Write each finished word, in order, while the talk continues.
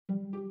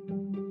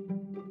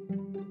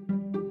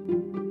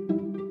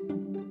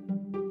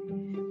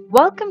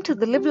Welcome to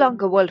the Live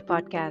Longer World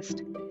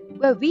podcast,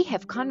 where we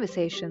have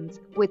conversations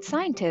with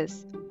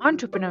scientists,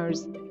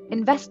 entrepreneurs,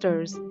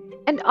 investors,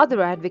 and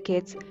other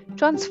advocates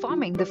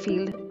transforming the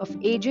field of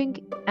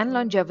aging and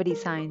longevity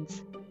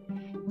science.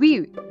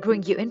 We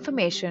bring you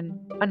information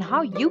on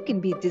how you can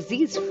be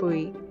disease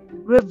free,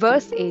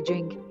 reverse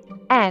aging,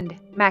 and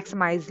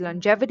maximize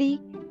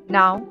longevity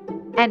now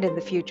and in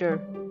the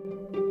future.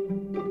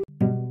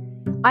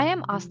 I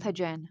am Astha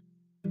Jain,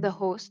 the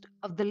host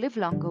of the Live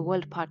Longer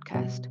World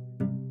podcast.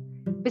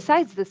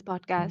 Besides this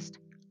podcast,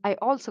 I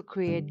also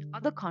create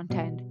other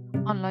content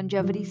on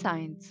longevity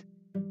science.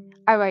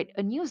 I write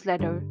a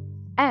newsletter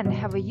and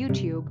have a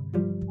YouTube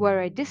where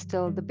I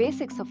distill the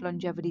basics of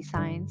longevity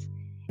science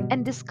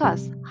and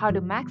discuss how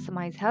to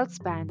maximize health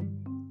span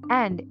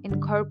and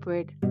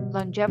incorporate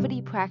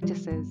longevity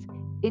practices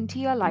into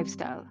your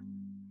lifestyle.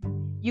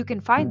 You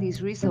can find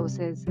these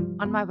resources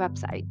on my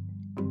website.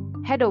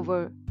 Head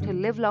over to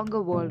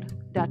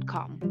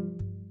livelongerworld.com.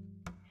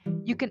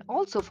 You can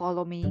also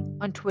follow me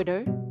on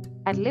Twitter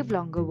at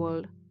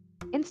LiveLongerWorld,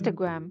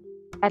 Instagram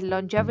at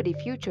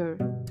LongevityFuture,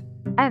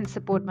 and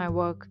support my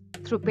work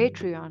through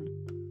Patreon,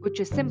 which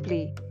is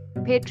simply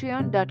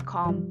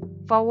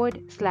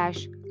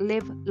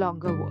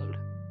patreon.com/LiveLongerWorld.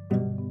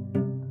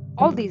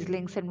 All these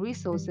links and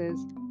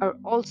resources are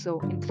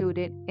also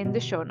included in the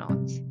show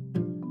notes.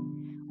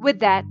 With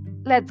that,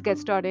 let's get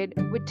started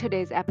with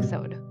today's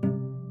episode.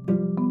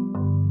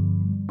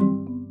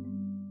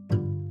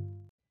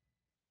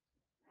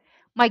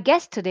 My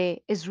guest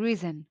today is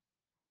Reason,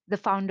 the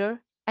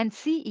founder and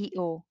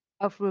CEO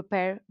of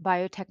Repair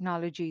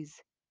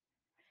Biotechnologies.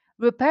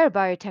 Repair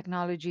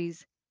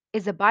Biotechnologies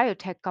is a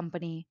biotech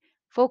company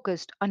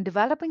focused on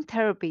developing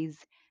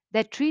therapies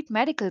that treat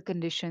medical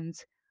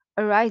conditions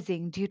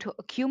arising due to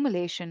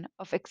accumulation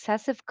of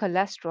excessive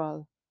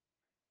cholesterol.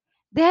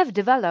 They have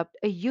developed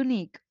a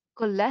unique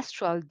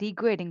cholesterol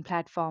degrading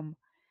platform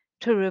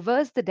to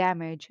reverse the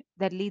damage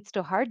that leads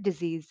to heart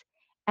disease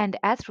and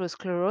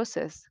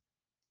atherosclerosis.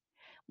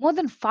 More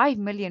than 5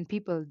 million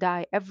people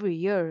die every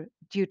year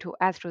due to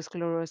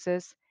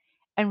atherosclerosis,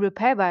 and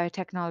Repair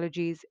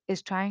Biotechnologies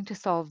is trying to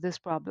solve this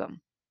problem.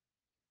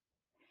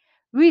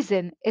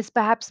 Reason is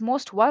perhaps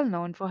most well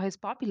known for his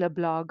popular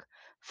blog,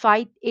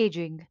 Fight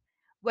Aging,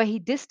 where he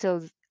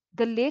distills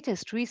the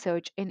latest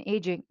research in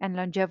aging and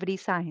longevity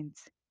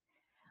science.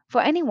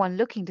 For anyone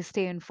looking to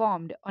stay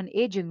informed on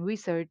aging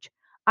research,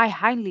 I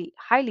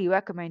highly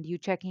recommend you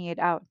checking it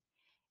out.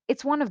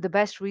 It's one of the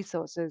best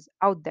resources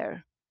out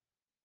there.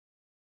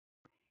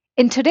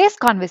 In today's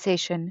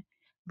conversation,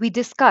 we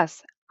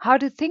discuss how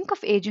to think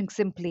of aging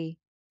simply,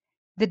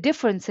 the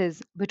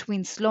differences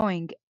between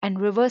slowing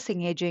and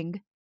reversing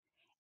aging,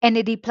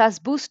 NAD plus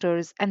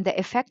boosters and their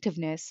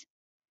effectiveness,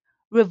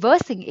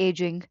 reversing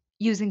aging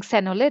using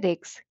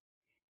senolytics,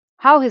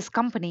 how his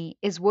company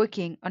is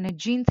working on a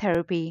gene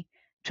therapy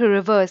to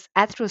reverse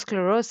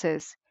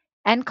atherosclerosis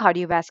and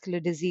cardiovascular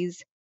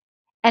disease,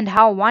 and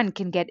how one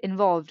can get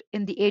involved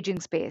in the aging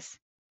space,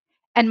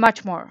 and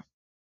much more.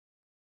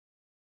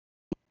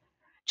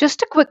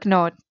 Just a quick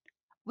note,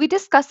 we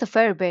discuss a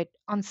fair bit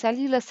on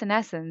cellular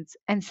senescence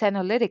and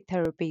senolytic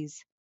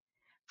therapies.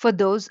 For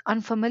those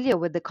unfamiliar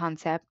with the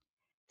concept,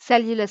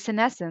 cellular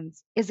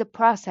senescence is a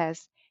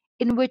process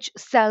in which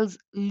cells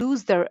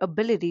lose their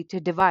ability to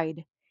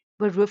divide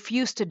but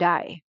refuse to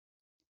die.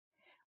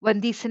 When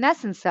these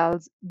senescent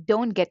cells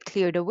don't get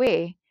cleared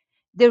away,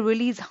 they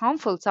release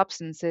harmful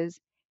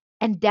substances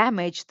and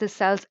damage the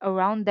cells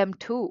around them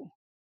too.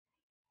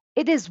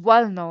 It is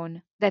well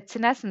known that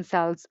senescent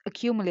cells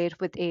accumulate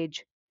with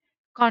age,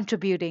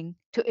 contributing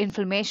to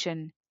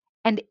inflammation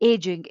and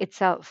aging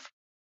itself.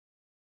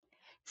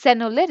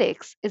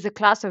 Senolytics is a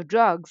class of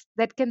drugs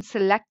that can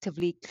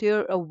selectively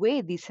clear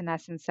away these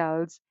senescent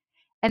cells,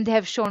 and they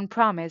have shown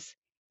promise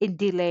in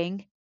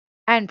delaying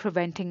and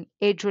preventing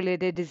age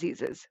related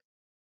diseases.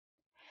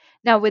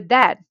 Now, with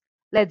that,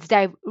 let's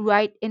dive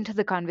right into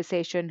the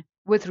conversation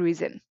with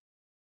Reason.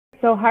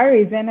 So, hi,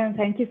 Reason, and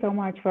thank you so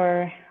much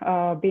for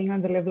being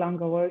on the Live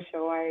Longer World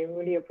show. I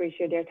really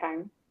appreciate your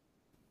time.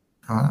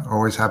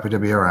 Always happy to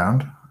be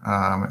around.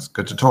 It's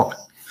good to talk.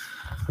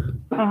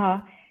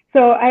 Uh-huh.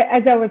 So,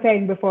 as I was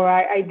saying before,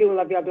 I do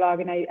love your blog,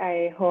 and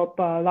I hope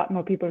a lot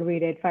more people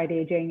read it, Fight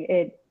Aging.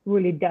 It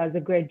really does a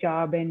great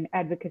job in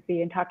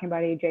advocacy and talking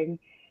about aging.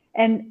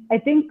 And I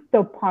think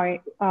the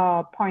point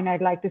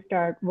I'd like to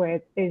start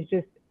with is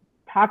just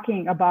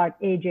talking about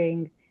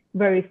aging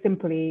very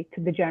simply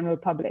to the general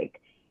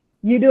public.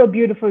 You do a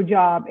beautiful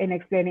job in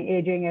explaining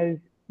aging as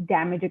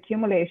damage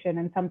accumulation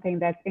and something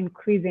that's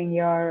increasing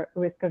your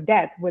risk of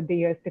death with the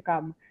years to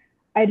come.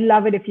 I'd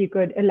love it if you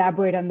could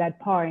elaborate on that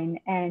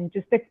point and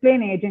just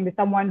explain aging to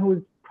someone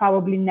who's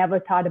probably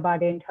never thought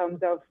about it in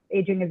terms of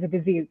aging as a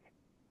disease.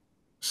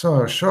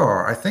 So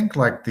sure, I think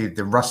like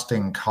the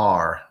rusting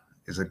car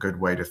is a good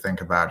way to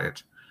think about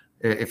it.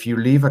 If you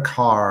leave a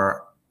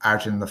car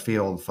out in the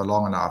field for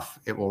long enough,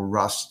 it will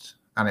rust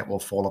and it will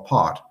fall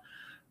apart.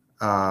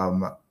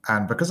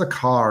 And because a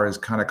car is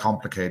kind of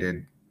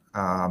complicated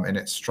in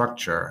its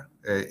structure,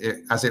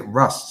 as it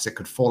rusts, it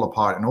could fall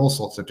apart in all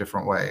sorts of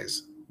different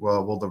ways.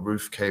 Will the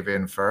roof cave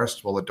in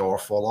first? Will the door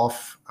fall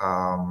off?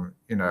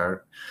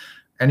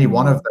 Any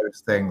one of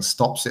those things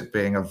stops it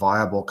being a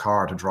viable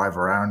car to drive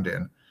around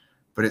in.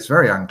 But it's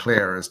very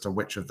unclear as to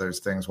which of those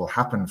things will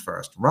happen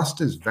first.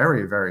 Rust is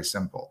very, very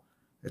simple.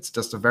 It's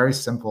just a very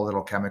simple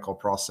little chemical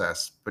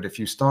process. But if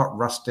you start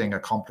rusting a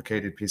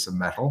complicated piece of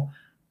metal,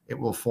 it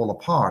will fall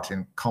apart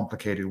in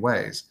complicated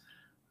ways.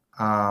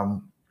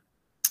 And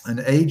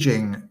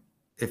aging,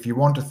 if you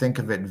want to think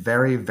of it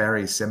very,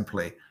 very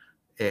simply,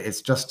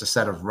 it's just a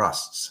set of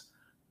rusts.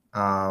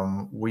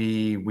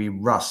 We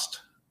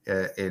rust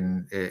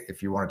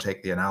if you want to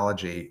take the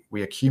analogy,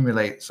 we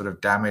accumulate sort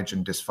of damage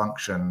and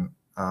dysfunction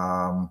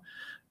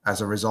as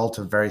a result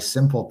of very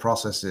simple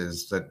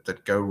processes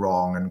that go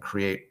wrong and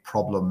create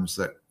problems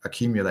that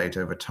accumulate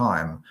over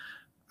time.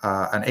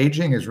 And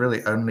aging is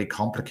really only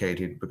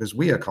complicated because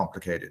we are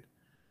complicated.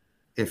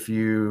 If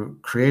you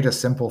create a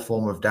simple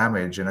form of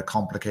damage in a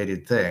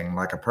complicated thing,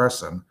 like a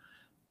person,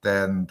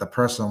 then the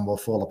person will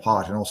fall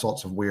apart in all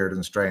sorts of weird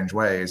and strange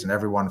ways, and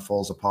everyone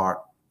falls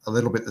apart a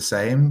little bit the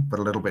same, but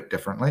a little bit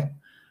differently.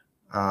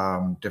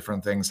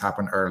 Different things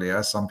happen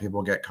earlier. Some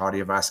people get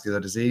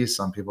cardiovascular disease,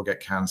 some people get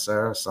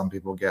cancer, some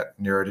people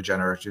get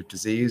neurodegenerative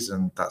disease,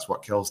 and that's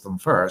what kills them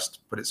first.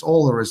 But it's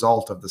all the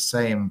result of the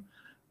same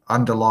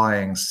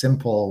underlying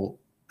simple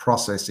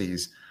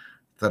processes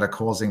that are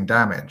causing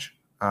damage.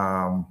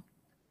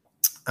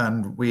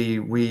 And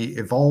we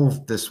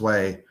evolved this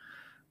way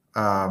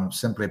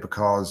simply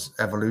because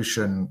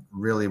evolution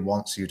really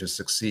wants you to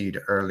succeed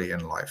early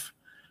in life.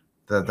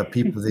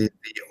 The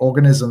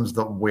organisms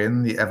that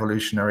win the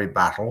evolutionary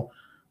battle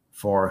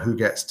for who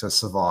gets to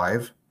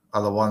survive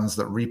are the ones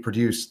that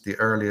reproduce the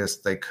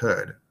earliest they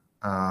could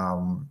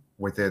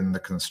within the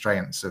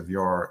constraints of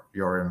your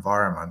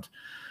environment.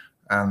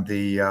 And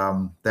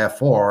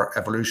therefore,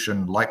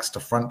 evolution likes to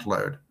front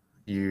load.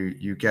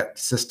 You get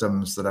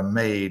systems that are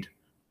made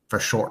for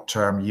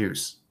short-term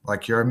use,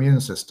 like your immune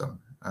system.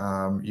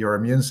 Your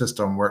immune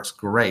system works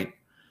great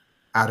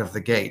out of the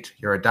gate.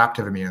 Your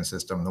adaptive immune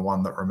system, the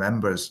one that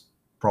remembers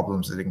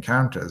problems it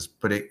encounters,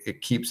 but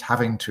it keeps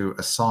having to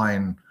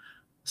assign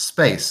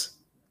space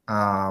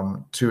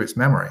to its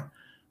memory,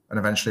 and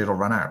eventually it'll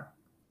run out.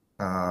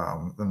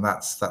 And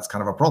that's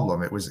kind of a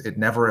problem. It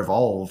never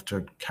evolved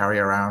to carry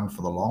around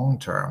for the long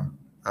term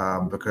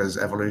because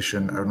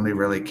evolution only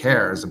really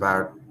cares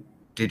about,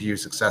 did you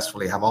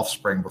successfully have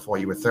offspring before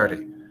you were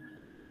 30,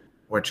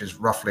 which is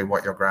roughly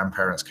what your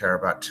grandparents care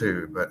about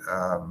too. But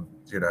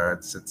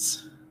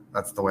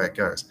that's the way it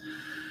goes.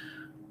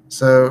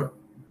 So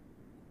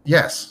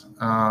yes,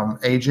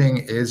 aging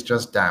is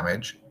just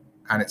damage,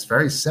 and it's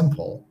very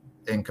simple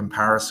in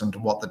comparison to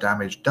what the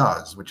damage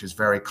does, which is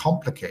very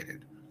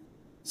complicated.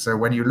 So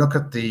when you look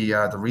at the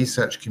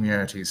research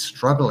community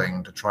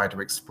struggling to try to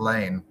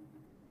explain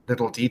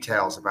little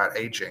details about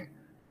aging,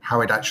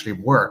 how it actually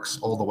works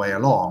all the way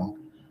along,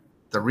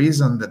 the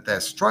reason that they're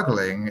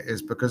struggling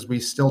is because we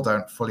still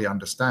don't fully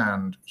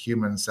understand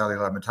human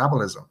cellular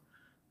metabolism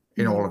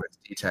in all of its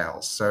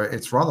details. So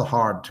it's rather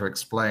hard to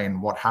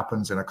explain what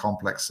happens in a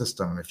complex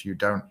system if you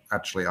don't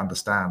actually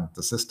understand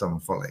the system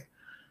fully.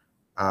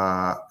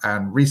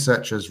 And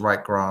researchers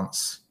write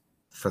grants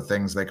for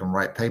things they can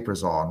write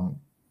papers on.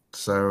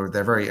 So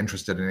they're very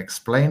interested in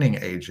explaining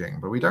aging,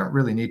 but we don't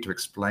really need to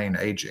explain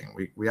aging.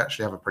 We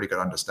actually have a pretty good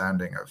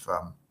understanding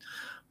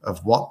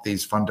of what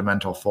these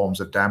fundamental forms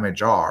of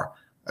damage are,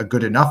 a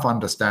good enough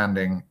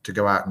understanding to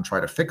go out and try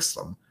to fix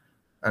them.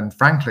 And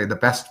frankly, the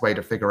best way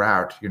to figure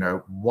out,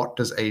 what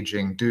does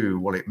aging do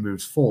while it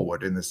moves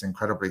forward in this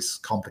incredibly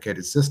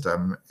complicated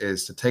system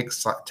is to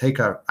take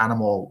an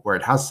animal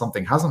where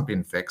something hasn't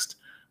been fixed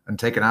and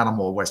take an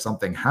animal where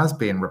something has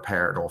been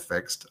repaired or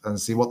fixed and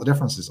see what the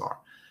differences are.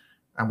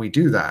 And we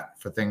do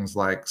that for things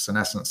like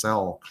senescent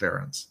cell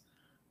clearance,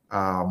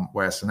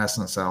 where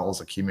senescent cells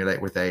accumulate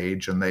with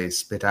age and they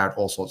spit out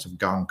all sorts of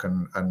gunk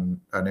and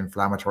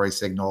inflammatory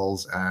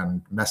signals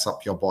and mess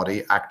up your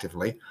body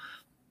actively.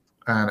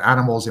 And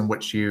animals in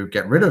which you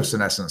get rid of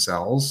senescent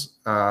cells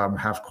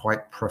have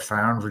quite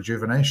profound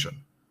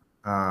rejuvenation.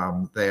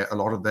 A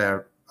lot of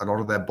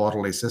their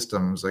bodily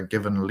systems are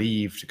given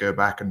leave to go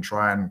back and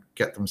try and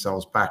get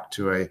themselves back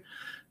to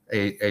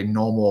a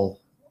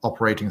normal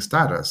operating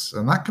status,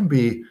 and that can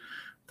be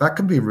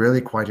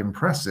really quite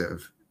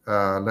impressive.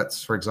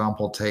 Let's, for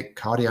example, take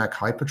cardiac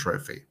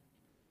hypertrophy.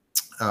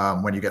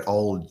 When you get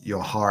old,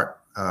 your heart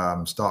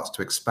starts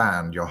to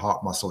expand. Your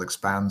heart muscle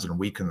expands and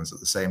weakens at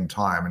the same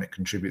time, and it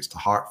contributes to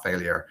heart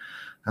failure.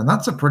 And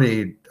that's a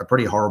pretty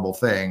horrible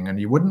thing.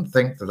 And you wouldn't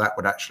think that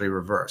would actually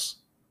reverse.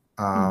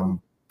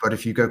 But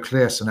if you go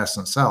clear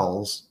senescent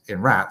cells in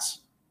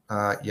rats,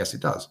 yes, it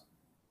does.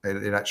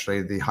 It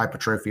actually, the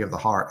hypertrophy of the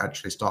heart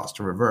actually starts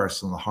to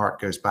reverse, and the heart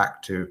goes back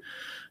to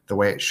the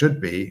way it should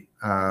be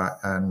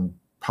and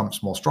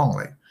pumps more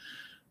strongly.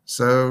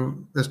 So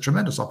there's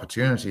tremendous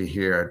opportunity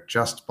here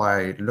just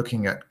by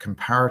looking at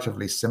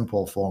comparatively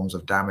simple forms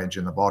of damage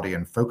in the body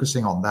and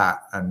focusing on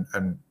that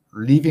and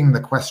leaving the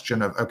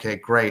question of, okay,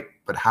 great,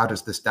 but how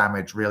does this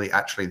damage really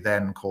actually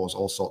then cause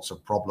all sorts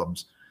of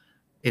problems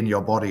in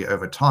your body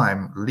over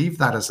time, leave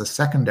that as a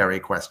secondary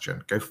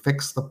question. Go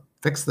fix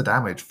the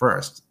damage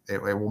first.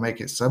 It will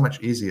make it so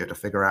much easier to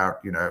figure out,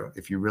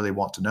 if you really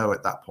want to know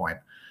at that point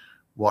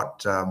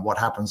what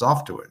happens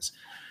afterwards.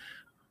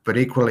 But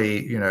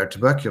equally,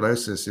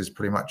 tuberculosis is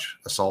pretty much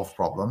a solved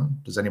problem.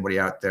 Does anybody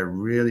out there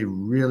really,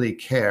 really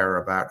care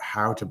about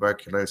how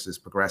tuberculosis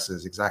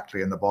progresses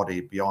exactly in the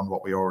body beyond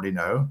what we already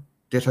know?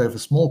 Ditto for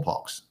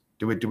smallpox.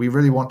 Do we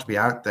really want to be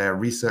out there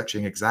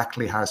researching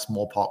exactly how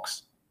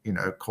smallpox,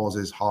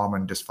 causes harm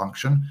and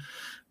dysfunction?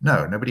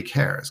 No, nobody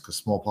cares, because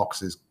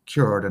smallpox is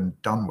cured and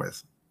done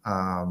with.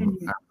 And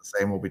the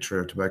same will be true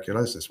of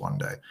tuberculosis one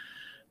day.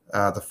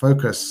 The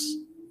focus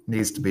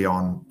needs to be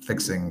on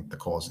fixing the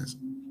causes.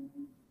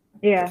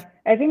 Yeah,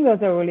 I think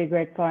those are really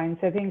great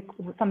points. I think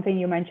something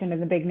you mentioned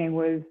in the beginning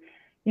was,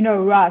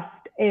 rust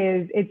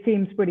it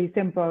seems pretty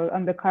simple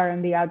on the car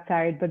on the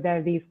outside, but there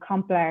are these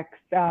complex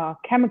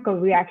chemical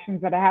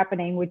reactions that are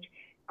happening, which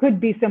could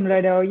be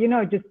similar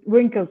to, just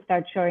wrinkles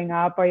start showing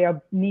up or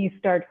your knees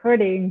start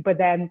hurting, but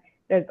then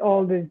there's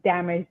all this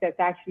damage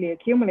that's actually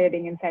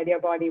accumulating inside your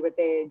body with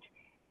age.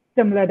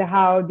 Similar to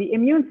how the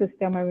immune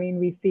system,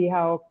 we see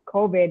how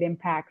COVID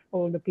impacts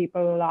older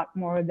people a lot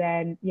more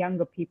than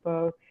younger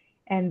people.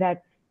 And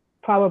that's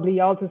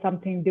probably also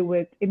something to do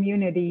with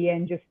immunity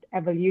and just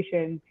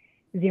evolution,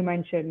 as you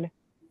mentioned.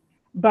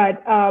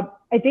 But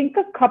I think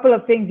a couple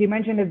of things you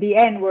mentioned at the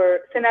end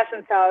were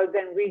senescent cells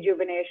and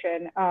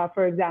rejuvenation,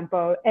 for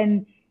example.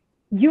 And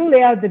you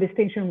lay out the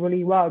distinction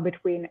really well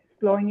between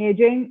slowing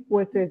aging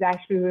versus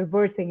actually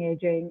reversing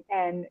aging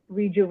and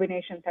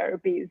rejuvenation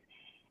therapies.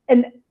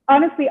 And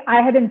honestly,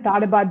 I hadn't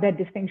thought about that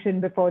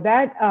distinction before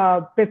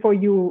that, before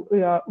you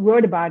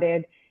wrote about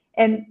it.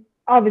 And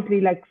obviously,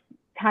 like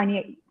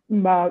tiny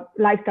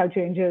lifestyle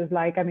changes,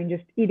 like,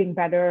 just eating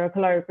better,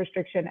 caloric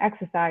restriction,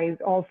 exercise,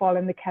 all fall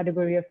in the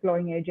category of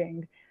slowing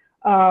aging.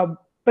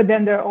 But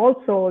then there are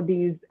also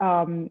these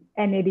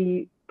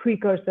NAD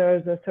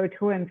precursors or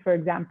sirtuins, for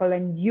example,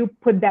 and you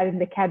put that in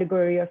the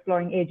category of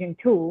slowing aging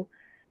too.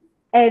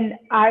 And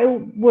I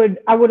would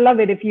love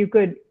it if you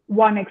could,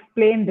 one,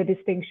 explain the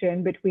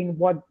distinction between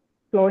what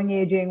slowing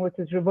aging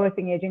versus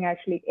reversing aging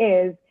actually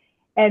is.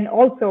 And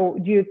also,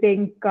 do you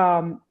think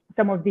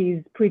some of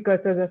these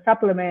precursors or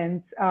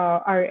supplements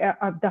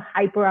are the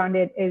hype around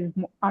it is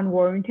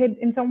unwarranted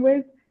in some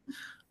ways?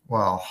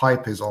 Well,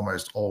 hype is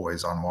almost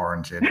always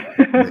unwarranted in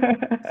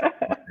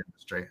the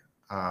industry.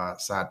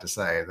 Sad to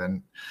say,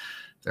 then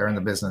they're in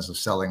the business of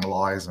selling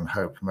lies and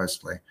hope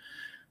mostly.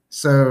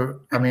 So,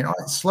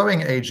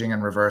 slowing aging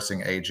and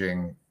reversing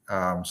aging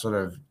sort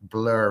of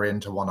blur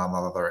into one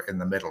another in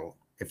the middle.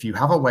 If you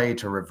have a way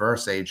to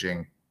reverse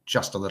aging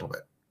just a little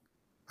bit,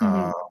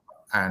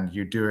 and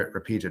you do it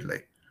repeatedly,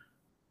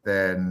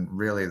 then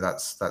really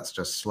that's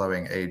just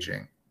slowing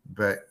aging.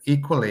 But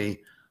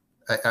equally,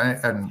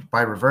 and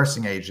by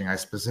reversing aging, I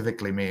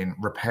specifically mean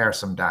repair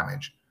some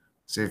damage.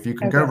 So if you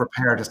can go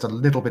repair just a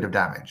little bit of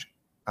damage,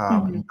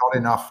 not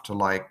enough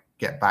to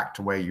get back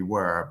to where you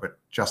were, but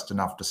just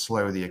enough to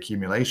slow the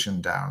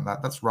accumulation down,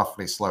 that's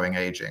roughly slowing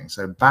aging.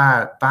 So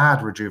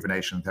bad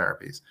rejuvenation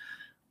therapies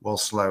will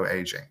slow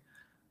aging.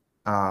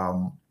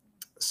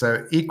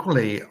 So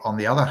equally, on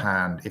the other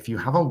hand, if you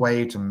have a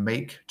way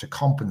to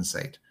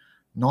compensate,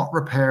 not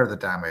repair the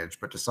damage,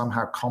 but to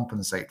somehow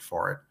compensate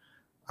for it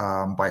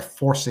by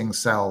forcing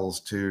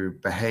cells to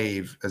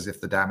behave as if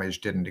the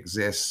damage didn't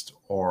exist,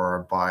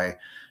 or by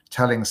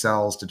telling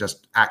cells to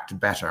just act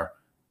better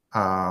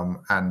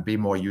and be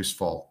more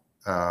useful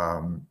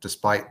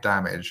despite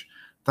damage,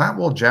 that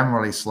will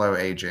generally slow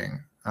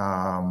aging.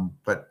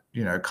 But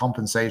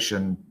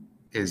compensation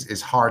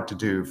is hard to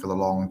do for the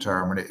long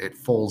term, and it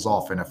falls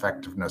off in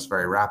effectiveness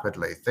very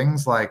rapidly.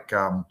 Things like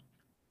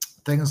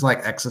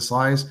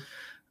exercise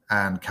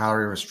and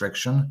calorie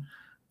restriction,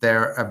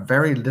 they're a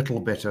very little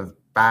bit of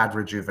bad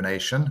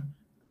rejuvenation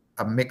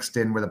mixed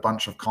in with a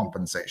bunch of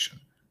compensation.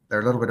 They're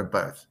a little bit of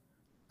both.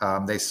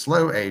 They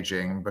slow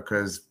aging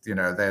because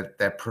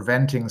they're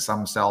preventing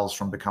some cells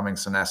from becoming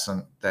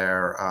senescent.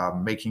 They're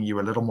making you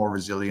a little more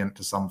resilient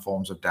to some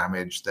forms of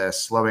damage. They're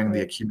slowing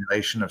the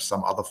accumulation of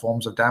some other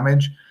forms of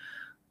damage.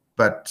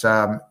 But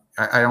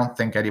I don't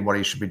think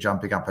anybody should be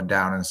jumping up and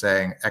down and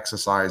saying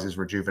exercise is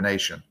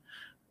rejuvenation.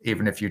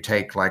 Even if you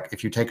take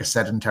a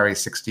sedentary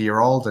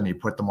 60-year-old and you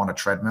put them on a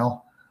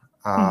treadmill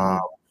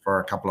for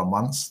a couple of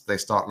months, they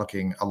start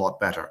looking a lot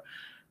better.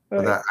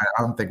 Right. But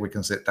I don't think we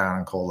can sit down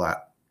and call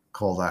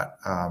that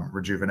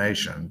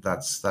rejuvenation.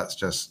 That's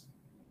just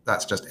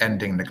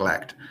ending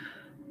neglect.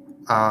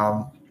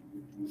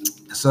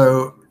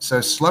 So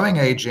slowing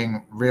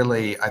aging,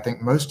 really, I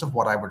think most of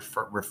what I would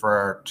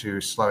refer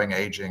to slowing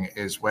aging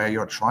is where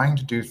you're trying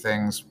to do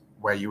things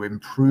where you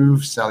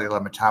improve cellular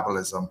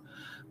metabolism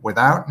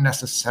without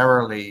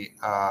necessarily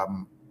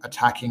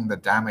attacking the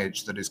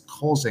damage that is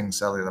causing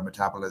cellular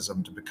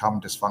metabolism to become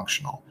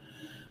dysfunctional.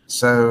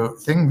 So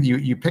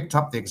you picked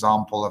up the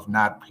example of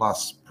NAD+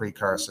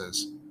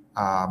 precursors.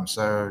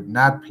 So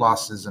NAD+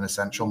 is an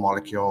essential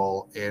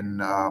molecule in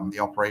the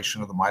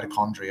operation of the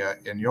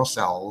mitochondria in your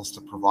cells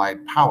to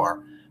provide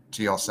power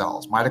to your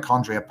cells.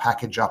 Mitochondria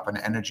package up an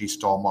energy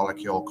store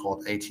molecule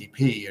called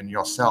ATP, and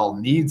your cell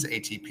needs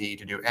ATP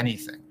to do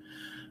anything.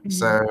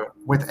 So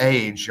with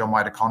age, your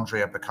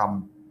mitochondria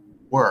become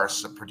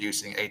worse at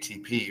producing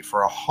ATP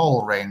for a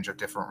whole range of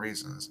different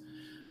reasons.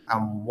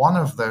 And one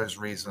of those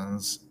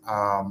reasons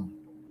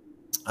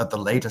at the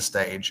later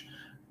stage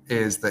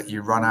is that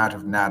you run out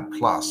of NAD+,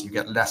 you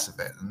get less of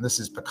it. And this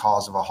is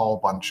because of a whole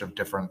bunch of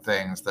different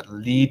things that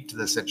lead to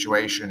the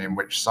situation in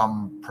which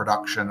some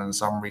production and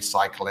some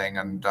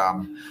recycling and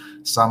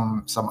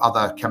some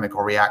other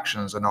chemical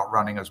reactions are not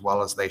running as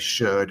well as they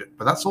should.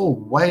 But that's all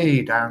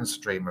way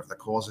downstream of the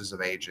causes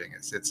of aging.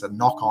 It's a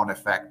knock-on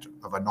effect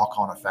of a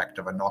knock-on effect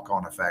of a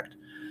knock-on effect.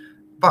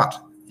 But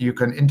you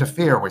can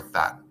interfere with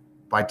that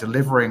by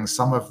delivering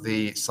some of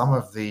the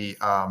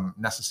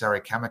necessary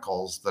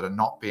chemicals that are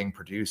not being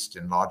produced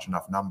in large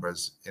enough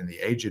numbers in the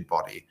aged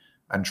body,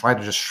 and try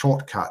to just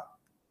shortcut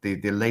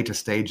the later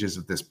stages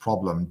of this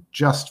problem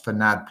just for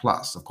NAD+.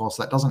 Of course,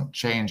 that doesn't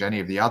change any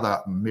of the other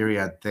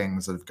myriad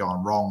things that have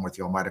gone wrong with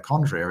your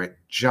mitochondria. It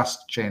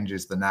just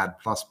changes the NAD+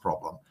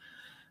 problem.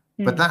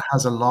 But that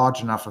has a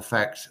large enough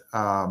effect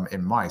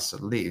in mice,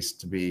 at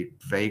least, to be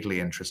vaguely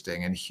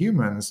interesting. In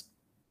humans,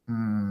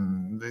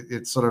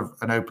 it's sort of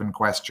an open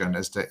question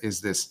as to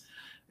is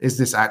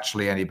this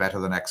actually any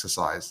better than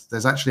exercise?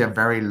 There's actually a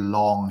very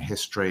long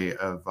history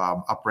of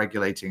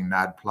upregulating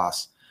NAD+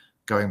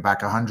 going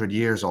back 100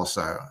 years or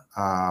so,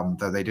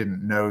 though they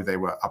didn't know they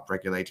were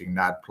upregulating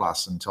NAD+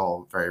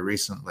 until very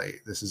recently.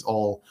 This is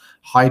all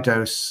high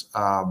dose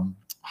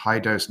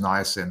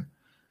niacin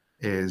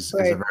is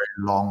a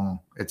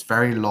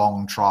very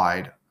long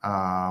tried,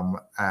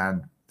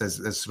 and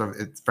there's sort of,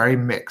 it's very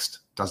mixed.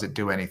 Does it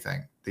do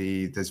anything?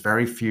 There's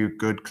very few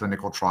good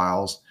clinical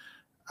trials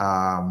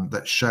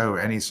that show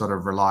any sort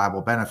of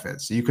reliable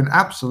benefits. So you can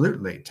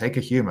absolutely take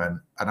a human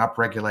and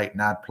upregulate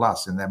NAD+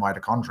 in their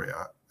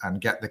mitochondria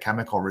and get the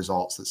chemical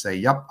results that say,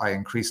 yep, I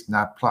increased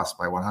NAD+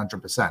 by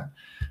 100%,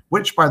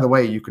 which, by the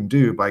way, you can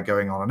do by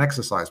going on an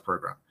exercise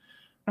program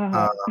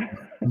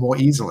more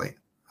easily.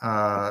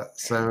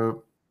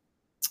 So,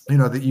 you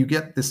know, that you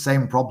get the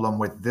same problem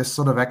with this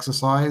sort of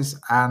exercise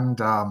and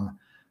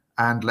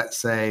let's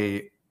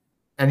say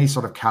any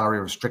sort of calorie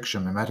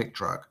restriction mimetic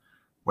drug,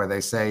 where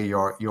they say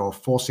you're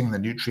forcing the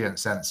nutrient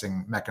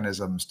sensing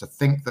mechanisms to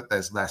think that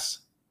there's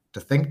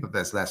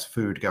less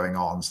food going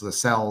on, so the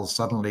cells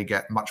suddenly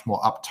get much more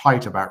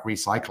uptight about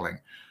recycling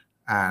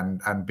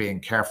and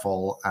being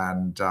careful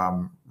and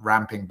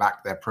ramping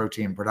back their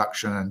protein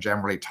production and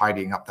generally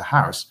tidying up the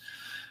house.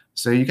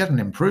 So you get an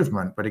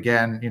improvement, but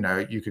again, you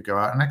know, you could go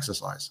out and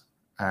exercise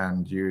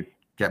and you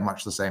get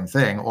much the same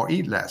thing, or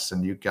eat less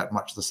and you get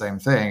much the same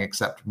thing,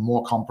 except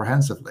more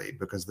comprehensively,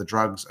 because the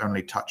drugs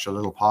only touch a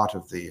little part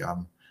of the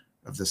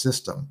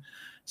system.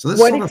 So this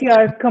what if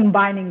you're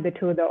combining the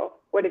two, though?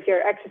 What if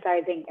you're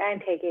exercising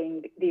and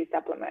taking these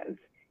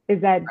supplements?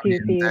 Is that, do you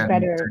see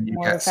better,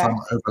 more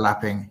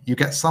effect? You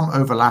get some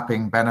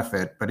overlapping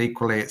benefit, but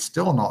equally it's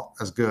still not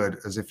as good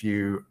as if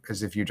you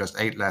just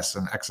ate less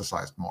and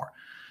exercised more.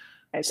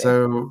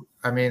 So,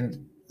 I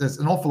mean, there's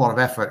an awful lot of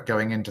effort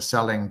going into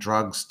selling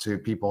drugs to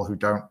people who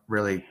don't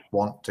really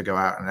want to go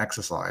out and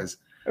exercise.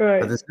 Right.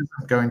 But this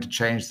isn't going to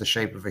change the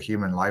shape of a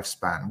human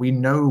lifespan. We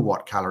know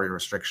what calorie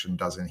restriction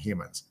does in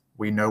humans.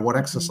 We know what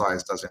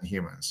exercise does in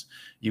humans.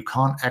 You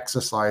can't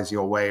exercise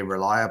your way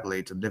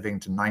reliably to living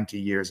to 90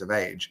 years of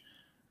age.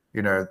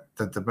 You know,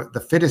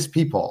 the fittest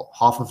people,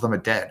 half of them are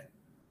dead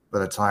by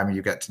the time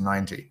you get to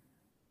 90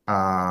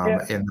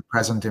 in the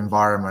present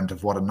environment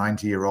of what a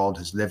 90-year-old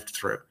has lived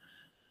through.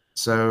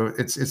 So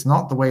it's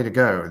not the way to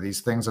go. These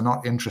things are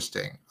not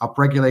interesting.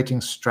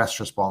 Upregulating stress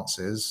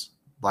responses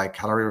like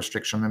calorie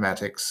restriction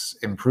mimetics,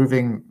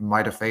 improving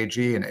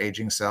mitophagy in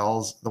aging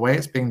cells, the way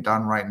it's being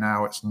done right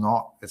now, it's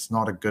not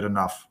a good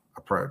enough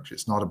approach.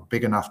 It's not a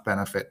big enough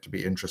benefit to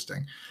be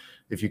interesting.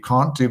 If you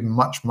can't do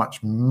much,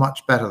 much,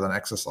 much better than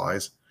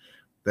exercise,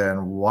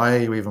 then why are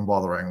you even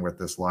bothering with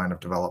this line of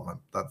development?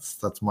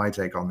 That's my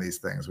take on these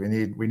things. We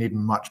need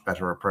much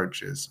better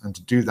approaches, and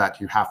to do that,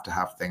 you have to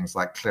have things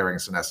like clearing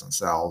senescent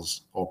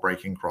cells or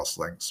breaking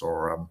crosslinks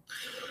or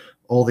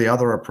all the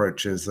other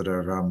approaches that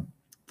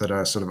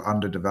are sort of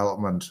under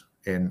development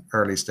in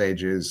early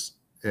stages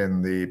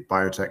in the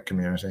biotech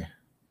community.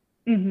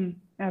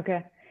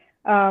 Okay.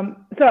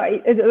 So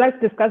let's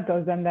discuss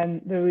those, and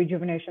then the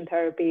rejuvenation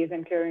therapies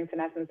and clearing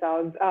senescent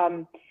cells.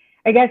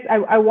 I guess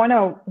I want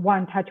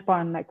to touch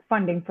upon like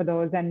funding for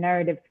those and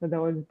narratives for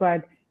those,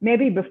 but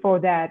maybe before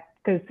that,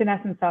 because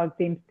senescent cells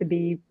seems to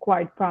be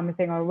quite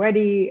promising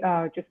already,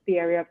 just the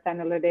area of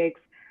Senolytics.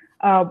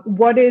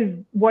 What is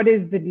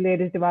the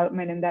latest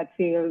development in that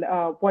field?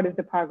 What is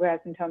the progress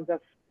in terms of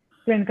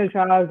clinical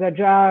trials or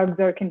drugs,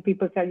 or can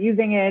people start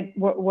using it?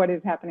 What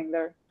is happening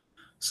there?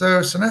 So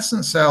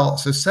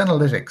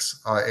Senolytics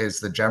is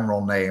the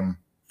general name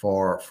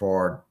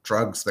for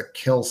drugs that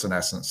kill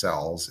senescent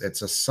cells.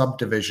 It's a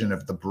subdivision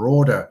of the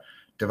broader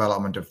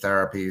development of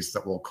therapies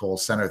that we'll call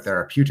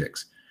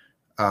senotherapeutics,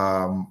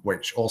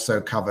 which also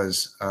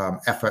covers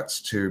efforts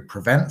to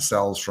prevent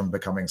cells from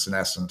becoming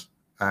senescent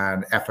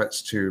and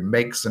efforts to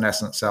make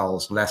senescent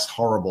cells less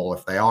horrible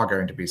if they are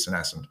going to be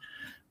senescent.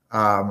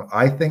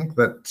 I think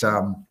that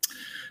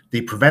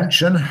the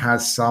prevention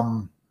has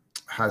some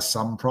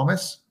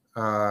promise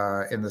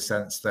in the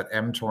sense that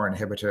mTOR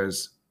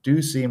inhibitors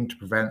do seem to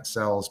prevent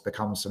cells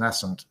become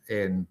senescent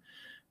in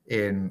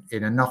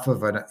enough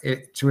of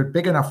to a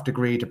big enough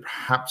degree to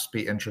perhaps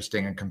be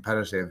interesting and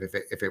competitive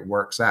if it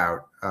works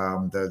out.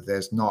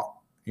 There's not,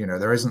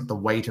 there isn't the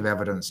weight of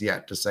evidence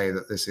yet to say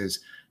that this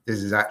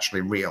is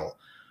actually real.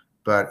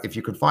 But if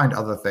you could find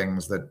other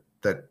things that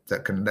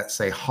can, let's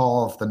say,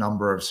 halve the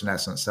number of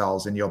senescent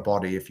cells in your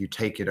body if you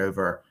take it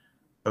over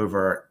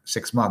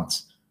 6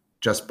 months,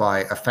 just by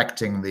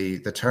affecting the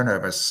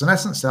turnover.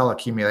 Senescent cell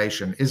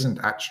accumulation isn't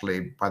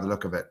actually, by the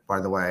look of it, by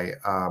the way,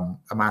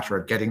 a matter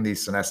of getting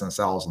these senescent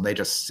cells and they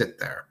just sit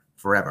there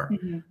forever.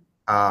 Mm-hmm.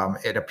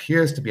 It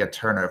appears to be a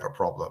turnover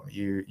problem.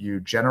 You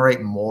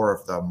generate more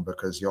of them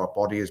because your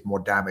body is more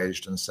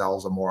damaged and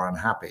cells are more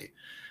unhappy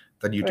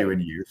than you do in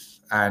youth.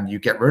 And you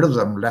get rid of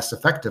them less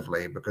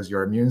effectively because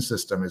your immune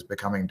system is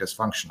becoming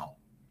dysfunctional.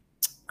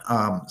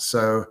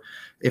 So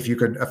if you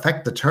could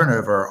affect the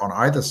turnover on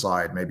either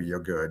side, maybe you're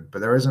good, but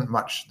there isn't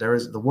much.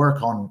 The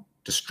work on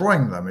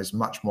destroying them is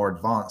much more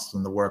advanced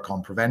than the work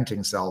on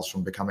preventing cells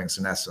from becoming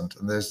senescent.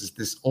 And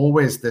there's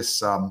always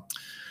this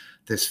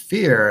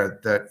fear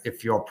that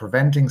if you're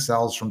preventing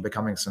cells from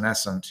becoming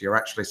senescent, you're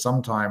actually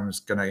sometimes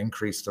going to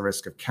increase the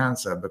risk of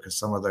cancer because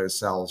some of those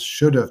cells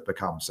should have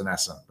become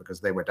senescent because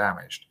they were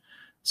damaged.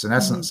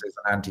 Senescence is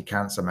an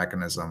anti-cancer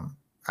mechanism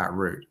at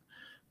root,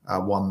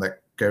 one that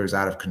goes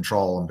out of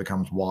control and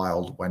becomes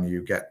wild when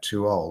you get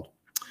too old.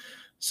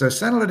 So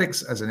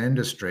Senolytics as an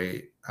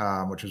industry,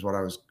 which is what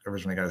I was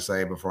originally going to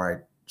say before I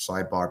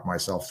sidebarred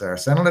myself there.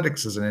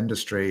 Senolytics as an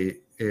industry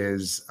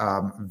is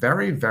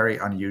very, very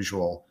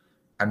unusual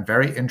and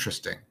very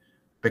interesting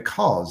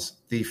because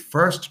the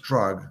first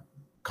drug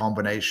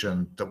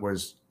combination that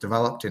was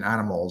developed in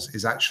animals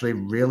is actually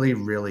really,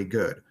 really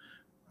good.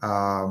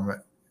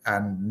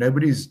 And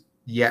nobody's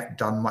yet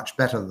done much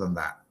better than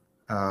that,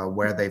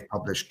 where they've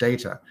published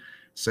data.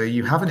 So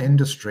you have an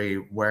industry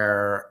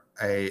where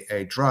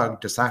a drug,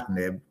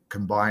 dasatinib,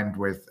 combined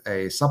with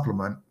a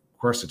supplement,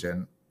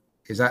 quercetin,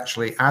 is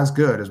actually as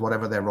good as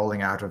whatever they're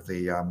rolling out of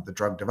the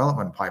drug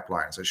development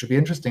pipeline. So it should be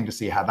interesting to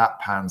see how that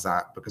pans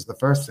out, because the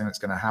first thing that's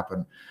going to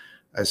happen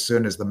as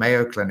soon as the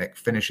Mayo Clinic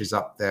finishes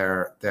up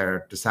their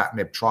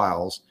dasatinib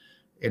trials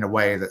in a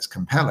way that's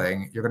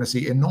compelling, you're going to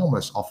see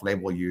enormous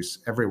off-label use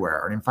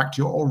everywhere. And in fact,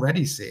 you're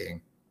already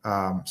seeing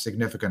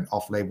significant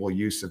off-label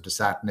use of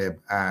dasatinib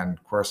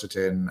and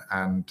quercetin,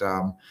 and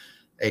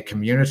a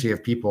community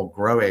of people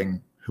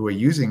growing who are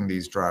using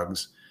these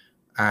drugs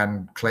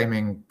and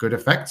claiming good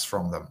effects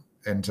from them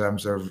in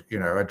terms of,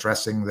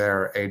 addressing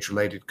their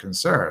age-related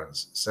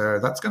concerns. So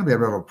that's going to be a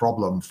bit of a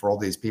problem for all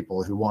these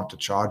people who want to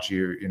charge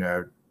you,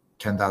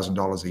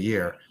 $10,000 a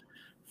year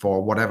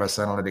for whatever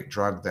senolytic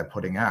drug they're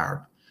putting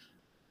out.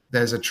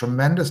 There's a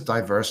tremendous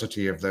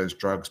diversity of those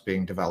drugs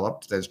being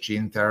developed. There's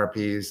gene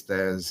therapies,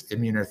 there's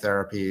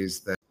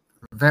immunotherapies, there's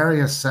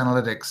various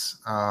senolytics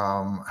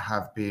are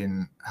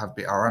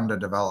under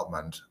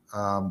development.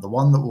 The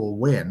one that will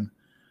win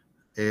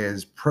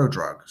is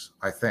prodrugs,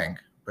 I think,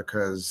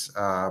 because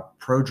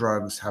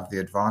prodrugs have the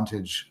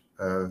advantage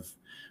of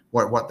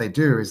what they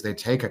do is they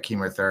take a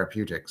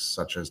chemotherapeutics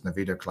such as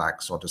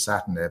navitoclax or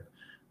dasatinib.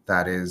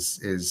 That is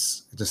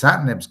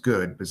dasatinib's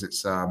good because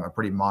it's a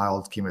pretty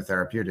mild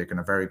chemotherapeutic and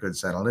a very good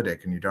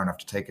senolytic, and you don't have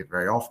to take it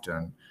very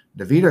often.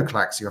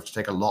 Navitoclax you have to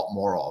take a lot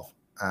more of,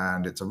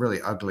 and it's a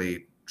really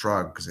ugly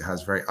drug because it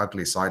has very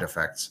ugly side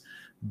effects.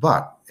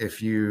 But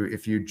if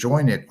you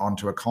join it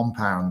onto a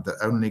compound that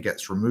only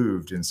gets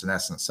removed in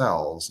senescent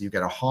cells, you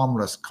get a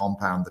harmless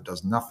compound that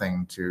does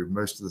nothing to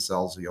most of the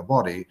cells of your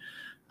body,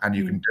 and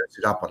you can dose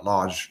it up at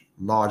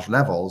large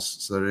levels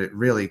so that it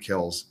really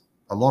kills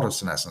a lot of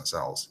senescent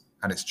cells.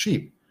 And it's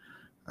cheap.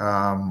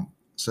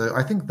 So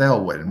I think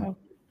they'll win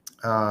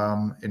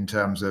in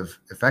terms of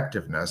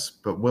effectiveness,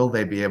 but will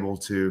they be able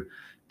to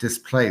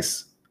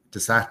displace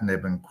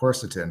dasatinib and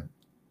quercetin?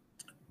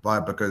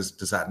 Because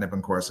dasatinib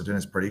and quercetin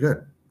is pretty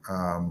good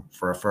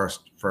for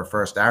a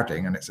first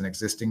outing, and it's an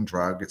existing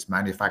drug. It's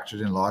manufactured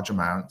in large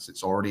amounts.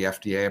 It's already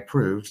FDA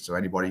approved, so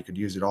anybody could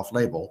use it off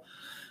label,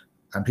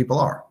 and people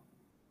are.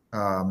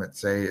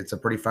 It's a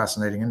pretty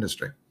fascinating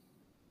industry.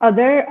 Are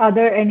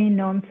there any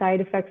known side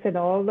effects at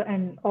all?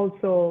 And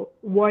also,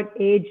 what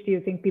age do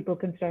you think people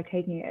can start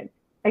taking it?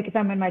 Like, if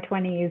I'm in my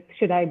 20s,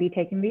 should I be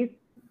taking these?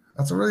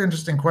 That's a really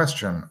interesting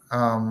question.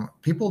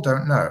 People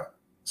don't know.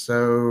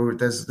 So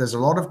there's a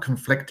lot of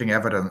conflicting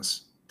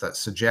evidence that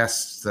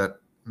suggests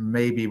that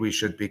maybe we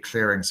should be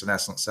clearing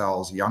senescent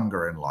cells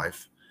younger in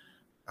life.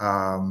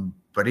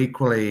 But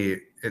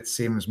equally, it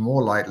seems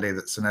more likely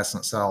that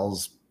senescent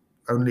cells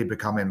only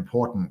become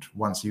important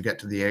once you get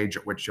to the age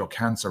at which your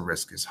cancer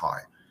risk is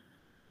high.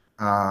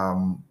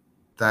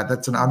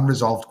 That's an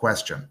unresolved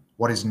question.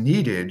 What is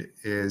needed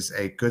is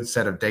a good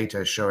set of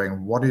data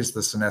showing what is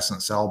the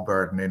senescent cell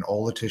burden in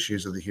all the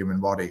tissues of the human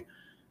body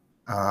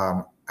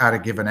at a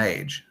given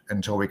age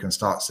until we can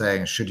start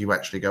saying, should you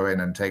actually go in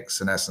and take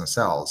senescent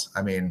cells?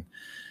 I mean,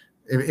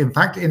 in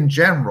fact, in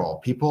general,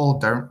 people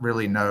don't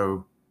really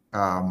know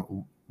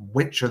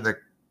which of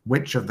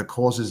the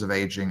causes of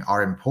aging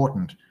are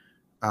important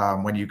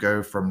when you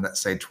go from, let's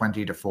say,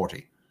 20 to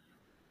 40.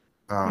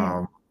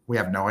 We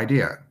have no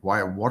idea.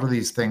 What are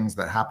these things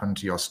that happen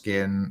to your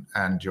skin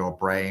and your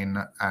brain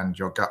and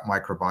your gut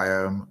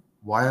microbiome?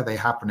 Why are they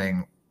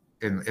happening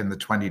in the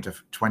 20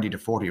 to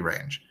 40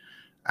 range?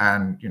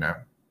 And,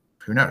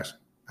 who knows?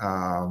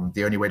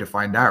 The only way to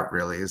find out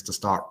really is to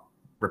start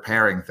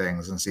repairing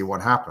things and see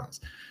what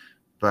happens.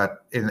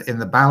 But in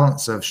the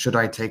balance of, should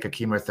I take a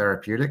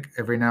chemotherapeutic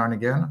every now and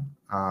again?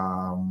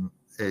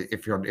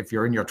 If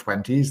you're in your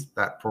 20s,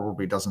 that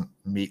probably doesn't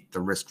meet the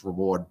risk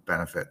reward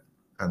benefit.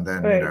 And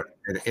then, right.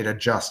 It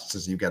adjusts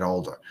as you get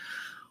older.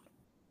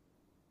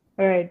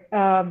 Right.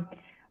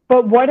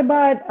 But what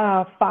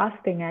about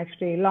fasting,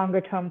 actually,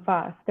 longer term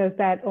fast? Does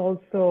that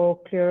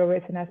also clear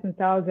away senescent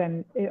cells,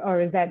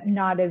 or is that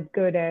not as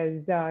good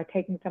as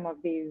taking some of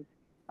these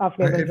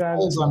off-label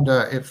drugs?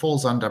 It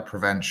falls under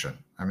prevention.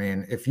 I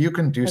mean, if you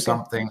can do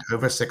something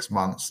over 6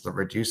 months that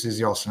reduces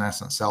your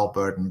senescent cell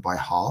burden by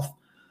half,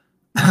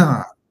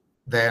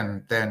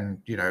 then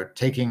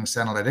taking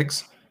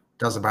senolytics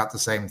does about the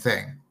same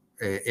thing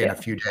in a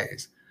few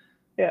days.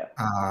 Yeah.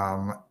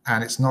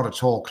 And it's not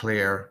at all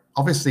clear.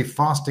 Obviously,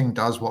 fasting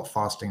does what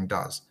fasting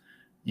does.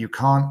 You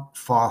can't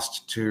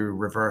fast to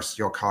reverse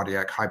your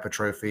cardiac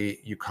hypertrophy.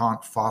 You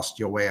can't fast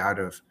your way out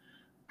of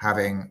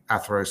having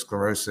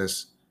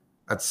atherosclerosis.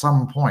 At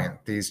some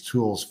point, these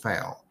tools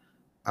fail.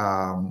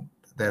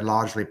 They're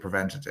largely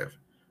preventative.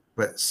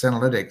 But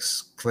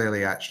senolytics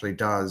clearly actually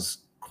does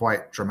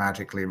quite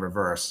dramatically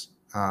reverse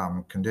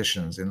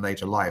conditions in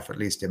later life, at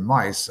least in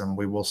mice, and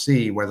we will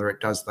see whether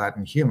it does that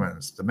in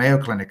humans. The Mayo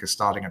Clinic is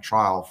starting a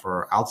trial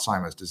for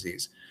Alzheimer's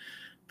disease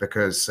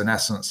because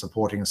senescent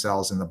supporting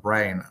cells in the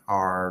brain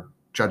are,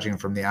 judging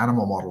from the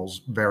animal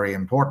models, very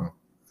important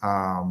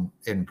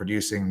in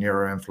producing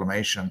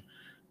neuroinflammation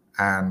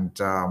and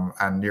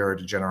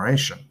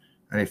neurodegeneration.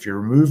 And if you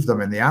remove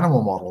them in the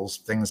animal models,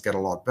 things get a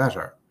lot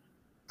better.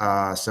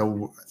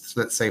 So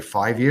let's say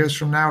 5 years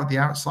from now at the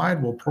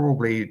outside, we'll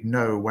probably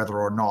know whether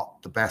or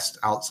not the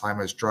best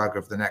Alzheimer's drug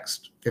of the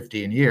next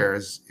 15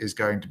 years is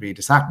going to be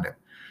dasatinib.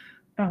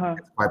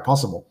 It's quite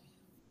possible.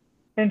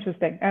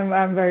 Interesting.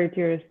 I'm very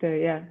curious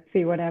to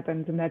see what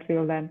happens in that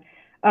field then.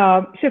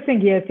 Shifting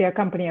gears to your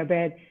company a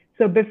bit.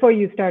 So before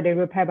you started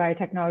Repair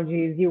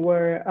Biotechnologies, you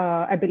were,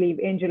 I believe,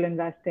 angel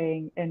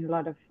investing in a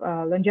lot of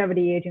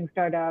longevity aging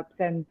startups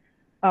and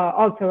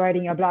also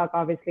writing a blog,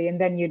 obviously, and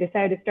then you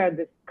decided to start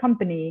this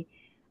company.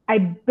 I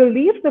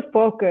believe the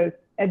focus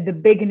at the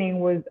beginning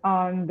was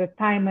on the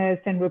thymus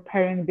and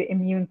repairing the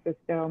immune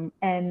system.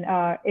 And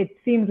it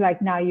seems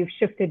like now you've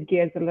shifted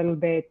gears a little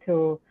bit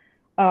to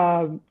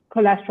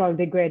cholesterol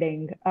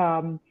degrading.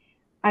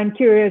 I'm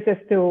curious as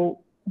to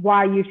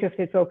why you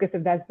shifted focus,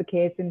 if that's the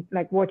case, and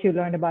like what you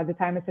learned about the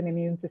thymus and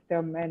immune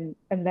system. And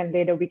then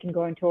later we can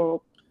go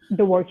into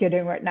the work you're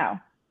doing right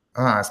now.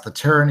 It's the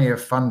tyranny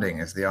of funding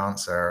is the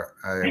answer.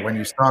 When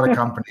you start a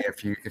company,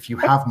 if you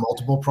have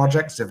multiple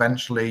projects,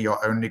 eventually you're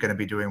only going to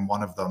be doing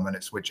one of them, and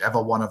it's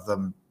whichever one of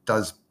them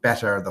does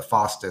better the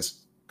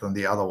fastest than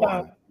the other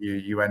one.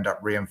 You end up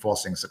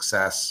reinforcing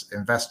success.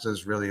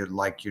 Investors really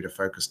like you to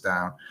focus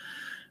down.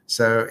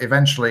 So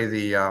eventually,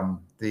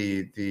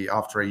 the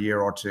after a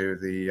year or two,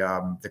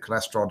 the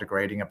cholesterol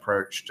degrading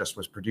approach just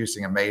was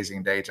producing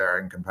amazing data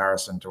in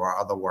comparison to our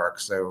other work.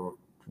 So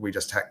we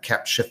just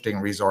kept shifting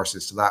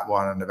resources to that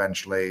one, and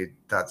eventually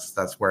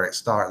that's where it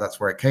started. That's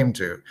where it came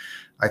to.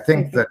 I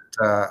think that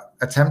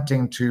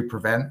attempting to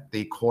prevent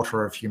the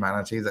quarter of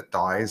humanity that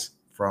dies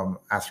from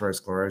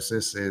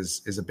atherosclerosis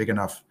is a big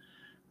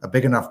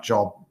enough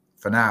job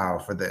for now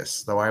for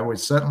this. Though I would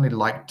certainly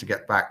like to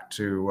get back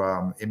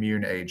to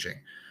immune aging,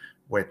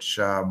 which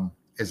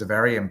is a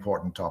very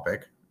important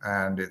topic,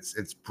 and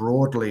it's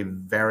broadly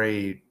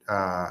very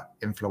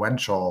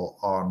influential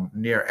on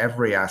near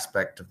every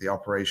aspect of the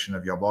operation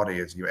of your body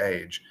as you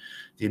age.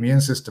 The immune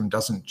system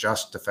doesn't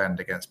just defend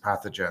against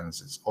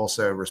pathogens, it's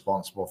also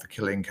responsible for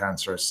killing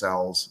cancerous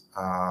cells,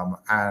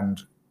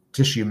 and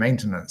tissue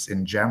maintenance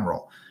in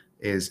general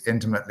is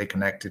intimately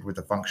connected with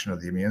the function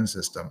of the immune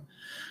system.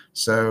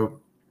 So,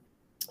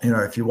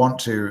 if you want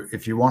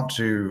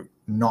to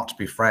not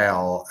be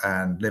frail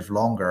and live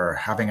longer,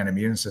 having an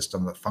immune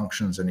system that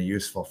functions in a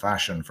useful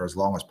fashion for as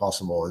long as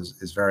possible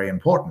is very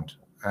important.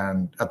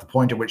 And at the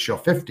point at which you're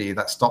 50,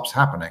 that stops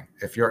happening.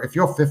 If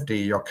you're 50,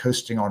 you're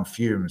coasting on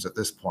fumes at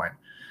this point,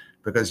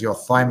 because your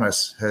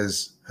thymus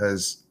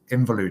has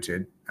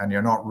involuted and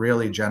you're not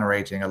really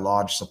generating a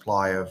large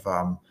supply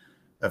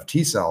of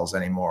T cells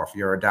anymore for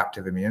your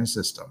adaptive immune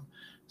system.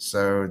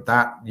 So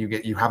that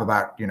you have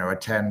about a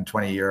 10,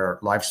 20-year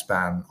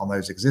lifespan on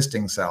those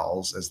existing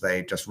cells as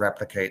they just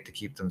replicate to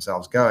keep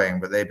themselves going,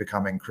 but they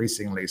become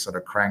increasingly sort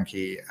of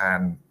cranky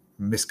and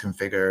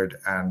misconfigured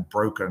and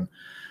broken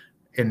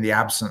in the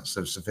absence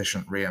of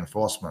sufficient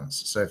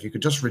reinforcements. So if you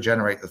could just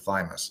regenerate the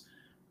thymus,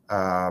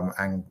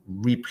 and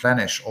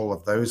replenish all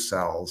of those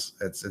cells,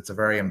 it's a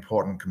very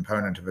important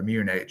component of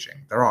immune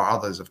aging. There are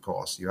others, of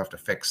course. You have to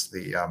fix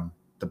the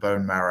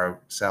bone marrow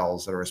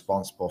cells that are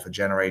responsible for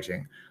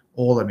generating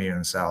all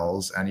immune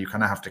cells, and you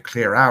kind of have to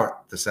clear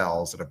out the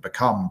cells that have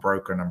become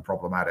broken and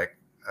problematic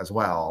as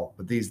well.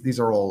 But these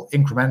are all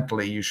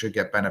incrementally. You should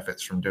get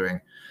benefits from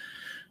doing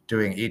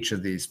each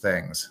of these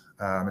things.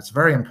 It's a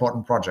very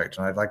important project,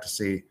 and I'd like to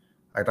see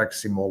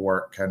more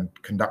work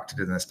conducted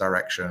in this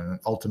direction.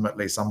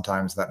 Ultimately,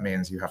 sometimes that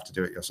means you have to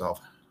do it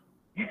yourself.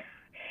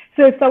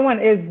 So if someone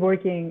is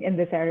working in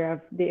this area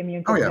of the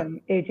immune system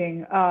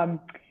aging,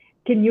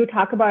 can you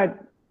talk about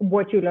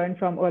what you learned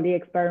from early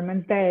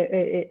experiments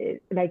there,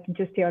 like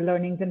just your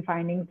learnings and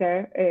findings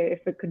there,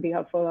 if it could be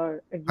helpful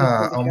or useful to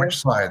on share? which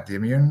side? The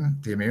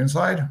immune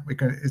side?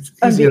 It's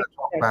easier to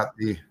talk about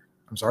the.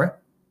 I'm sorry.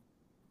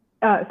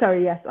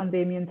 Sorry. Yes, on the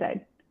immune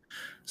side.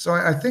 So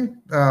I think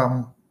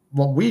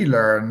what we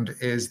learned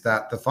is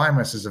that the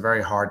thymus is a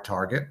very hard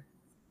target.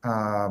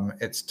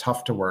 It's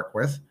tough to work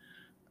with,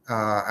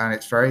 and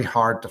it's very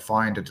hard to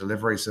find a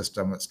delivery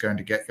system that's going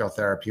to get your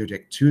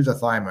therapeutic to the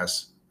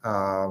thymus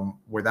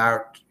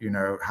without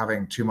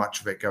having too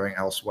much of it going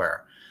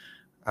elsewhere.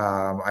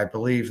 I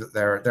believe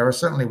that there are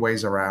certainly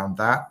ways around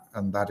that,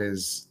 and that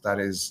is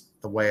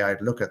the way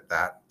I'd look at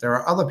that. There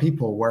are other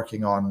people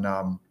working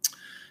on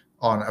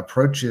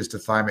approaches to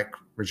thymic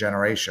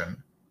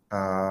regeneration.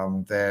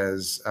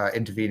 There's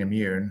Intervene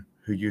Immune,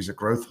 who use a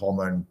growth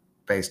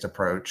hormone-based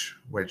approach,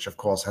 which of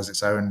course has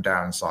its own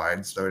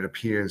downsides, though it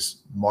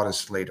appears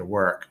modestly to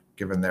work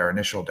given their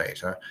initial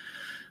data.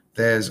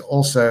 There's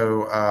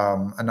also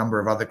a number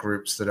of other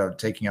groups that are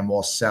taking a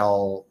more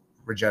cell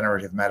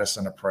regenerative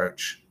medicine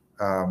approach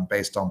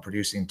based on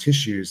producing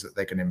tissues that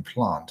they can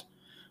implant.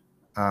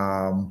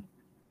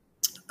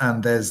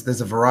 And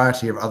there's a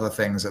variety of other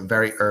things at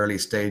very early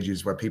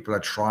stages where people are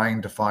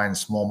trying to find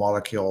small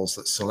molecules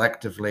that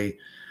selectively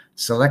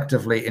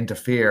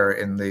interfere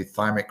in the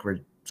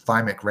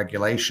thymic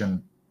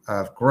regulation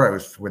of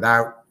growth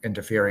without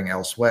interfering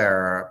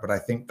elsewhere. But I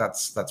think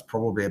that's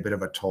probably a bit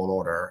of a tall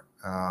order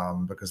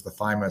because the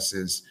thymus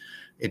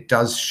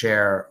does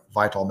share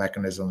vital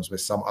mechanisms with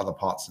some other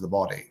parts of the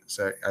body.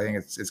 So I think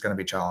it's going to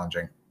be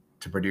challenging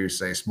to produce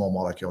a small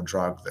molecule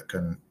drug that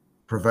can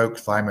provoke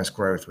thymus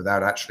growth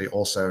without actually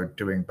also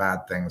doing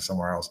bad things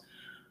somewhere else.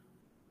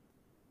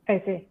 I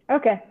see.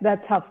 Okay,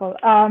 that's helpful.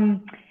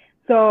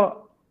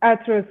 So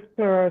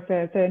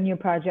atherosclerosis, a new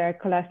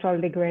project, cholesterol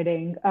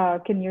degrading.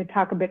 Can you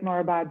talk a bit more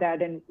about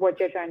that and what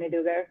you're trying to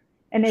do there?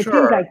 And it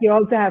seems like you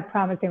also have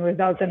promising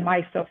results in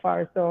mice so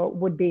far, so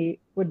would be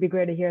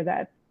great to hear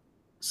that.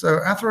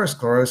 So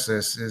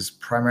atherosclerosis is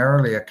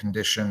primarily a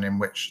condition in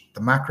which the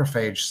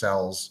macrophage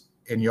cells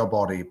in your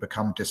body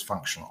become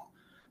dysfunctional.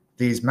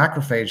 These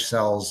macrophage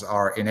cells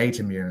are innate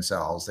immune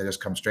cells. They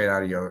just come straight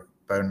out of your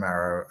bone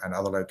marrow and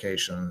other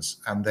locations,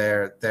 and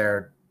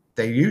they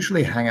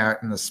usually hang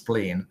out in the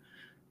spleen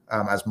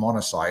as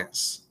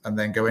monocytes, and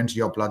then go into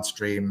your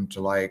bloodstream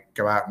to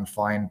go out and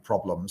find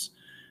problems.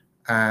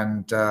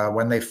 And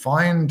when they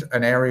find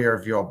an area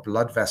of your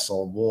blood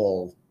vessel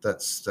wall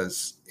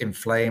that's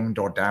inflamed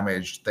or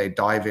damaged, they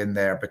dive in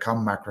there,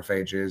 become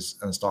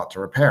macrophages, and start to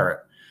repair it.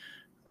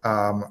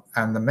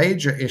 And the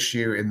major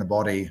issue in the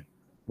body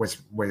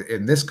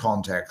in this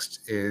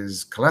context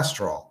is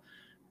cholesterol.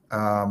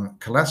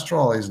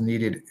 Cholesterol is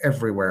needed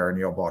everywhere in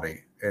your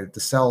body. The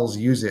cells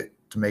use it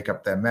to make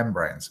up their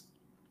membranes.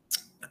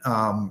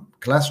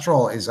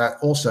 Cholesterol is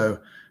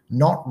also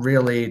not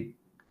really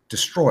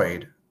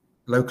destroyed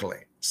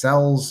locally.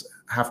 Cells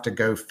have to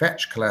go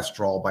fetch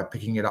cholesterol by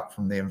picking it up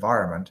from the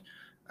environment.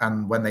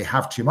 And when they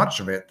have too much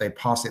of it, they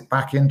pass it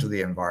back into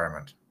the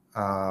environment.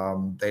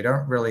 They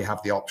don't really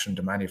have the option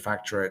to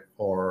manufacture it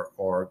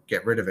or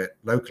get rid of it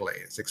locally.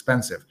 It's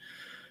expensive.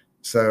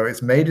 So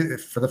it's made,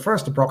 for the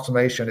first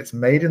approximation, it's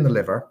made in the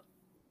liver.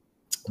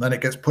 Then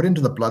it gets put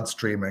into the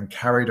bloodstream and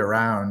carried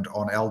around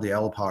on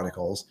LDL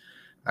particles,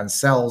 and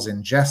cells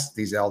ingest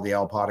these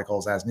LDL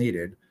particles as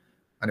needed.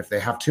 And if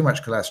they have too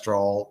much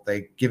cholesterol,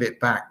 they give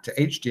it back to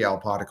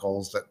HDL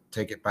particles that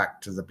take it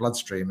back to the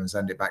bloodstream and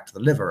send it back to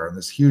the liver. And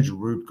this huge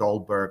Rube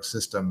Goldberg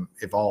system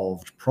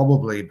evolved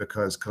probably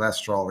because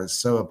cholesterol is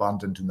so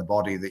abundant in the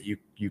body that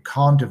you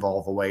can't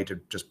evolve a way to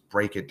just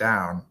break it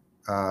down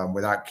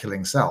without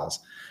killing cells,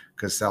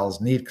 because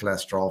cells need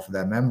cholesterol for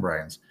their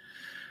membranes.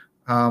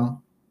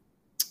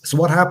 So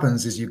what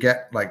happens is you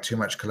get too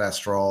much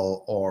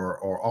cholesterol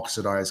or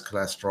oxidized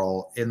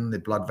cholesterol in the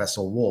blood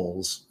vessel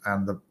walls,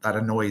 and that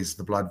annoys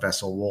the blood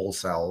vessel wall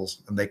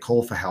cells, and they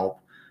call for help.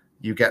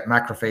 You get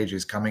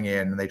macrophages coming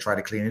in, and they try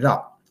to clean it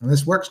up. And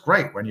this works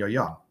great when you're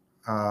young.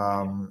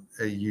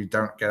 You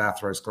don't get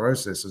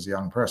atherosclerosis as a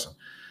young person.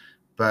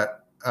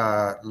 But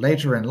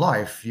later in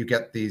life, you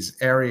get these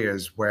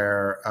areas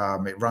where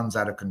it runs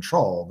out of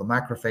control. The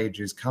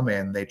macrophages come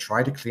in, they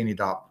try to clean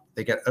it up,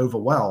 they get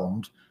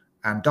overwhelmed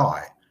and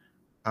die.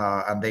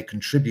 And they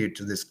contribute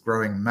to this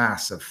growing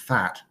mass of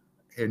fat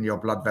in your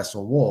blood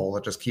vessel wall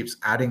that just keeps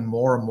adding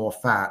more and more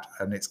fat,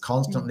 and it's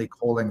constantly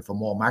calling for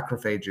more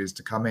macrophages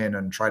to come in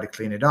and try to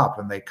clean it up,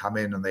 and they come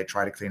in and they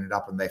try to clean it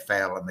up and they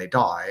fail and they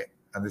die,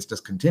 and this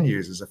just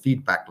continues as a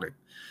feedback loop.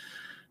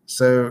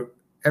 So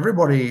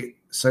everybody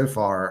so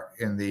far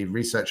in the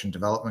research and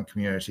development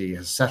community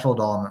has settled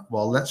on,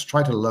 well, let's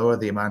try to lower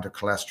the amount of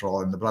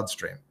cholesterol in the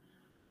bloodstream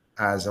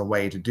as a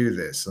way to do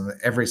this, and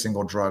every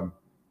single drug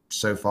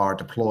so far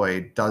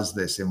deployed does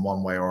this in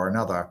one way or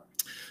another.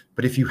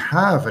 But if you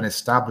have an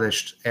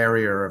established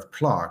area of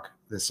plaque,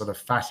 this sort of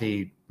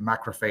fatty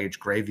macrophage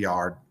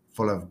graveyard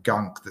full of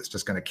gunk that's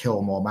just going to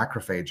kill more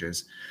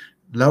macrophages,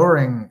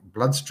 lowering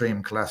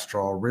bloodstream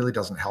cholesterol really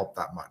doesn't help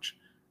that much.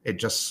 It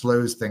just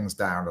slows things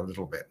down a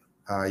little bit.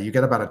 You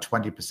get about a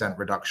 20%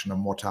 reduction in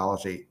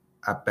mortality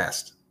at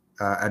best.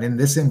 And in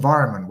this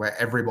environment where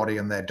everybody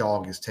and their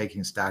dog is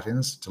taking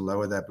statins to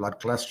lower their blood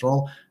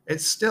cholesterol,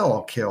 it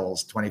still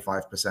kills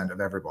 25% of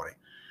everybody.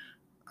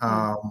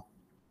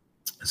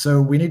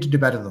 So we need to do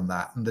better than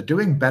that. And the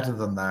doing better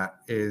than that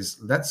is,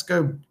 let's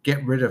go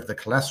get rid of the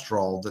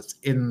cholesterol that's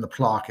in the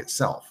plaque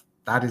itself.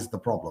 That is the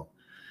problem.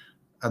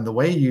 And the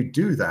way you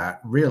do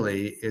that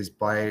really is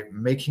by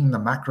making the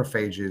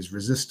macrophages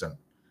resistant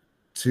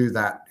to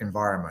that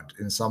environment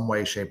in some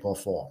way, shape, or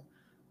form.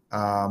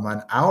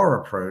 And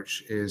our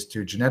approach is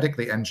to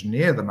genetically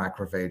engineer the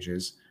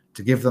macrophages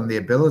to give them the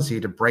ability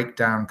to break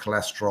down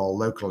cholesterol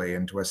locally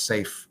into a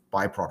safe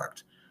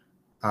byproduct.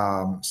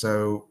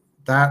 So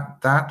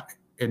that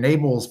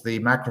enables the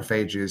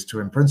macrophages to,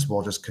 in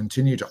principle, just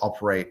continue to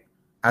operate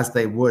as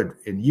they would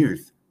in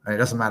youth. And it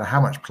doesn't matter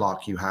how much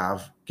plaque you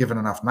have, given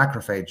enough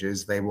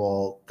macrophages, they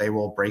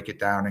will break it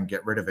down and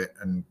get rid of it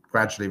and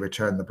gradually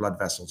return the blood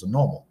vessel to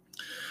normal.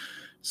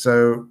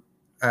 So,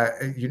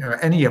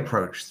 any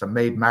approach that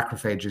made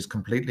macrophages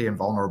completely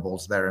invulnerable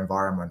to their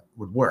environment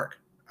would work.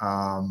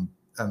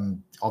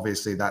 And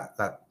obviously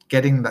that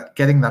getting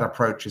that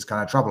approach is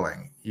kind of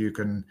troubling.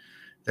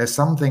 There's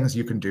some things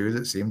you can do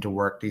that seem to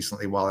work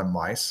decently well in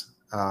mice,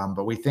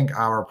 but we think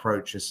our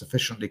approach is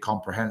sufficiently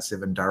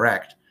comprehensive and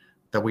direct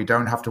that we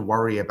don't have to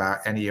worry about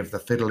any of the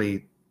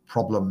fiddly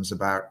problems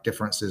about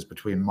differences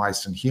between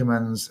mice and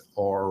humans,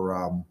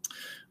 or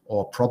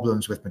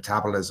problems with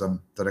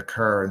metabolism that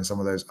occur in some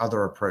of those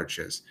other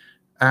approaches.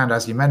 And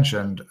as you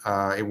mentioned,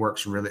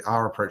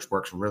 our approach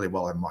works really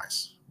well in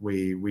mice.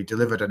 We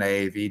delivered an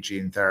AAV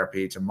gene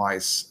therapy to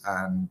mice,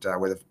 and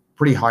with a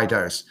pretty high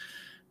dose.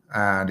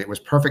 And it was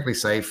perfectly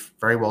safe,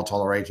 very well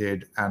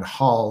tolerated, and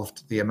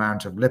halved the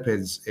amount of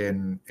lipids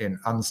in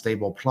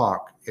unstable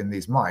plaque in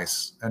these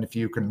mice. And if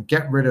you can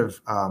get rid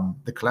of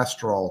the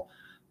cholesterol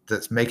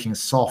that's making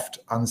soft,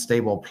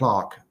 unstable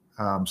plaque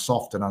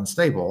soft and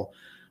unstable,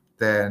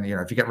 then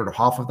if you get rid of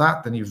half of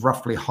that, then you've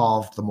roughly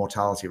halved the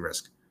mortality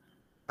risk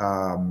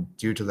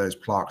due to those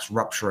plaques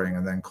rupturing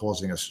and then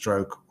causing a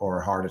stroke or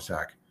a heart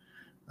attack.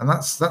 And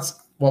that's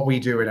what we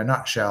do in a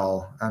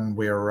nutshell. And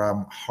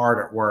we're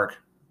hard at work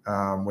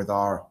with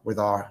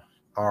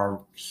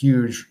our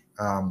huge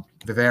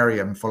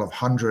vivarium full of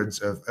hundreds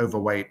of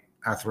overweight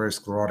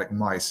atherosclerotic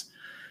mice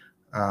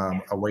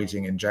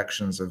awaiting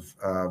injections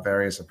of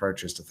various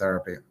approaches to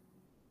therapy.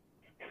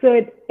 So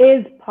it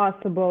is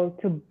possible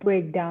to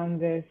break down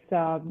this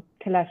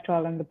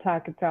cholesterol and the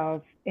plaque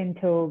itself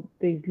into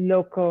these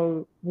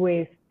local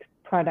waste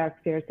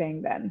products, you're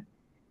saying then?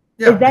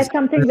 Yeah, is that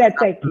something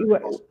that's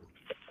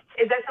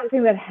is that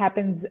something that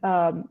happens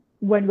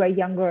when we're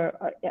younger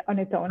on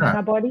its own in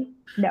our body?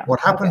 No. What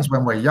happens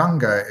when we're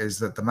younger is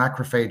that the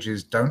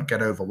macrophages don't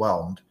get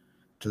overwhelmed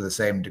to the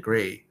same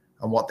degree.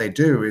 And what they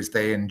do is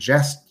they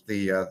ingest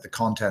the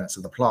contents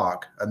of the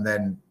plaque and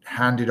then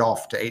hand it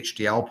off to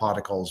HDL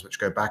particles, which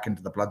go back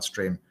into the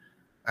bloodstream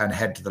and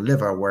head to the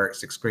liver where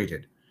it's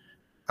excreted.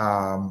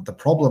 The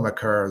problem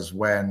occurs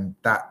when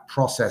that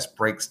process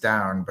breaks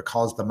down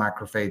because the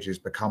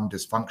macrophages become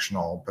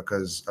dysfunctional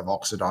because of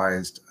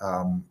oxidized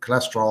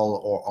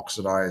cholesterol or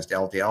oxidized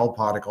LDL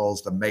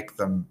particles that make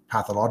them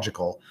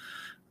pathological.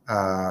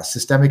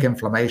 Systemic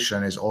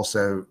inflammation is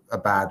also a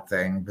bad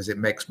thing because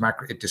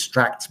it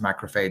distracts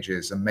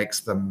macrophages and makes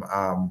them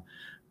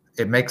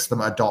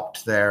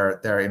adopt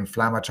their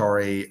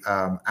inflammatory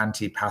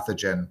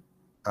anti-pathogen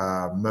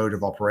mode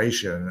of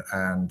operation,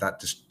 and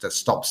that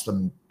stops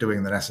them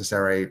doing the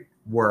necessary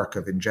work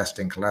of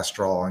ingesting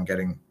cholesterol and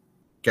getting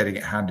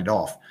it handed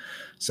off.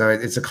 So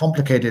it's a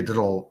complicated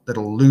little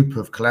loop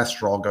of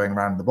cholesterol going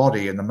around the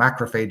body, and the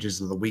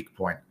macrophages are the weak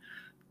point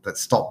that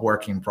stop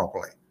working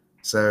properly.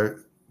 So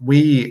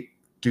we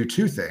do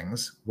two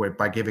things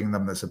by giving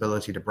them this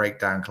ability to break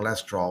down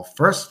cholesterol.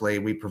 Firstly,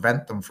 we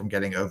prevent them from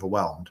getting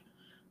overwhelmed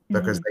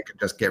because they can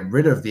just get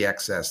rid of the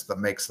excess that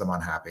makes them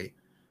unhappy.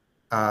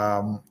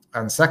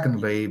 And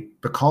secondly,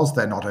 because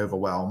they're not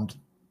overwhelmed,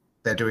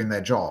 they're doing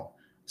their job.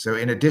 So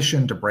in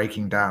addition to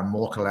breaking down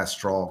more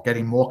cholesterol,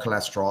 getting more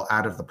cholesterol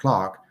out of the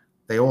plaque,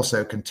 they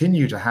also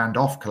continue to hand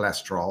off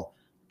cholesterol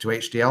to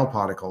HDL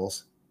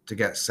particles to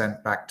get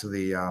sent back to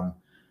the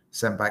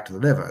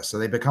liver. So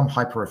they become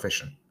hyper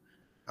efficient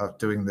of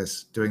doing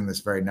this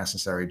very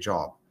necessary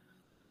job.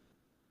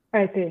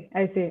 I see.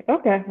 I see.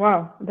 Okay.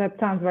 Wow. That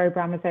sounds very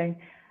promising.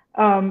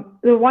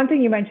 The one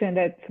thing you mentioned,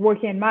 it's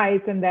working in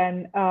mice, and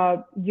then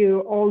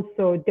you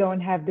also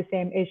don't have the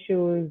same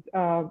issues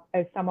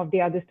as some of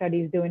the other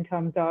studies do in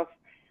terms of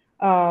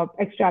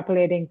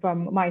extrapolating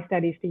from mice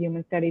studies to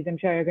human studies. I'm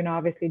sure you're going to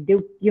obviously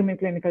do human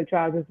clinical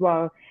trials as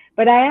well.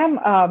 But I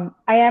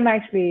am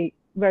actually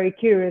very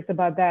curious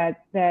about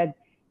that.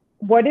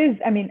 What is,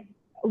 I mean,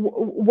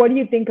 what do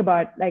you think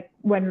about like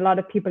when a lot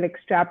of people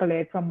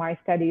extrapolate from my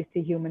studies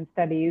to human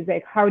studies?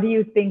 Like, how do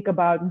you think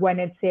about when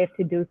it's safe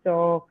to do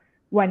so,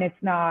 when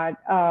it's not?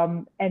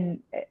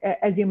 And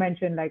as you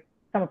mentioned, like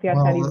some of your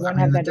studies Well, I won't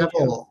mean, have that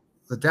issue.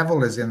 the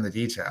devil is in the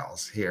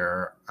details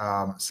here.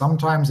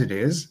 Sometimes it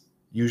is,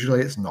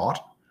 usually it's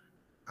not.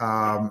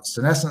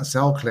 Senescent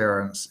cell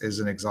clearance is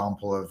an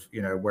example of,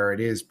 where it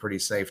is pretty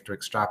safe to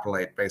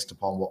extrapolate based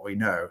upon what we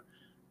know,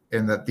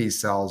 in that these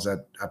cells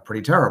are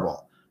pretty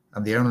terrible.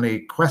 And the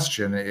only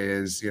question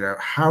is,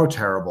 how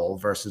terrible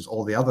versus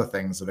all the other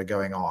things that are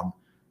going on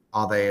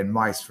are they in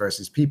mice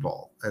versus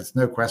people? There's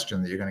no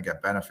question that you're going to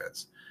get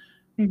benefits.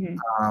 Mm-hmm.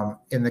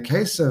 In the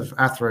case of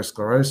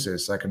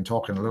atherosclerosis, I can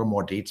talk in a little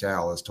more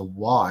detail as to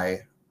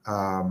why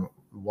some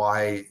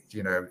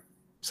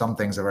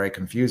things are very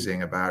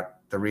confusing about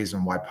the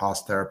reason why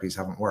past therapies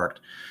haven't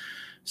worked.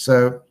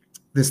 So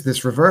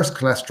this reverse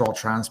cholesterol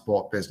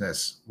transport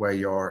business, where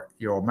your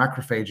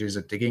macrophages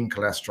are digging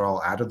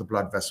cholesterol out of the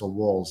blood vessel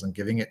walls and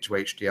giving it to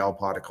HDL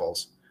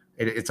particles.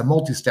 It's a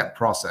multi-step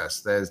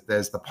process.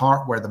 There's the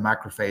part where the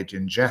macrophage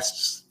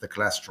ingests the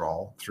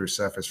cholesterol through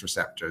surface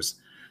receptors.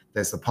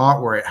 There's the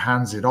part where it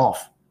hands it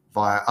off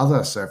via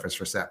other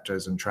surface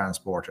receptors and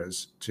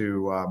transporters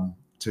to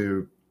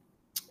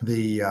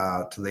the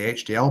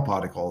HDL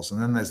particles,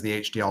 and then there's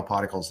the HDL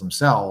particles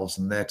themselves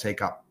and their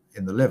take up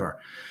in the liver.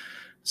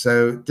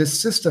 So this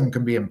system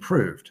can be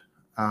improved.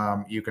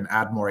 You can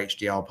add more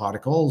HDL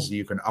particles.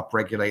 You can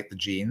upregulate the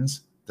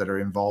genes that are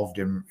involved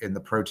in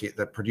the protein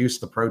that produce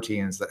the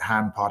proteins that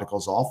hand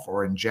particles off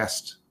or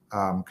ingest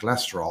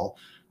cholesterol.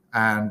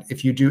 And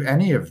if you do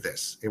any of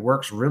this, it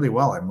works really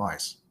well in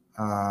mice.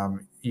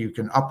 You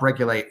can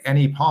upregulate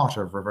any part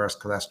of reverse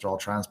cholesterol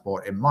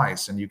transport in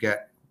mice, and you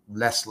get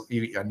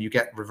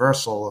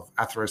reversal of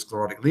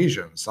atherosclerotic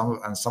lesions.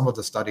 Some of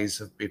the studies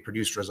have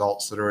produced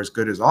results that are as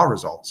good as our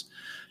results,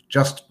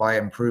 just by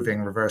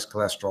improving reverse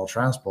cholesterol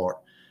transport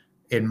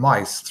in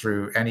mice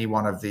through any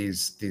one of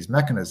these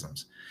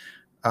mechanisms.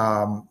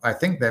 I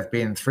think there have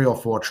been 3 or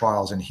 4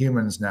 trials in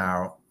humans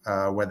now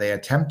where they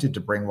attempted to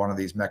bring one of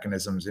these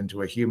mechanisms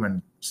into a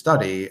human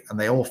study, and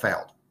they all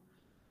failed.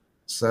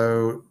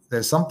 So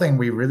there's something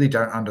we really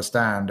don't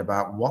understand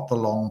about what the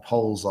long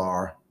poles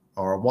are,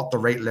 or what the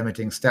rate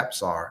limiting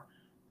steps are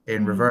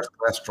in reverse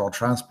cholesterol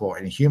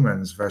transport in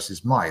humans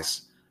versus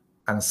mice.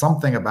 And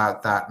something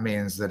about that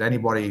means that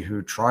anybody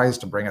who tries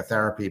to bring a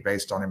therapy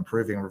based on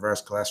improving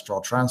reverse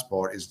cholesterol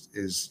transport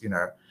is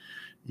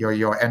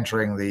you're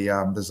entering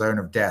the zone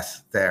of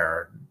death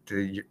there.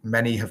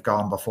 Many have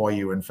gone before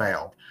you and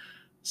failed.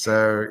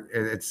 So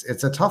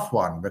it's a tough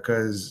one,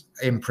 because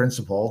in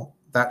principle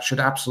that should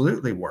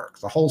absolutely work.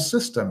 The whole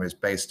system is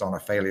based on a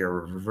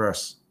failure of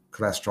reverse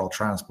cholesterol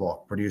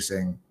transport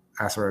producing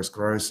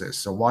atherosclerosis.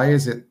 So why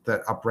is it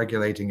that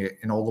upregulating it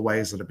in all the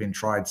ways that have been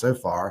tried so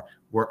far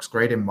works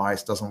great in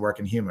mice, doesn't work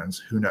in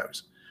humans? Who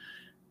knows?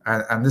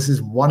 And this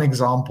is one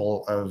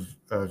example of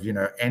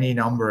any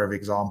number of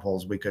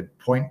examples we could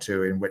point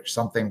to in which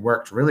something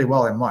worked really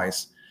well in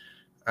mice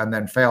and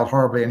then failed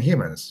horribly in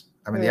humans.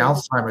 I mean, the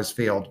Alzheimer's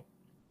field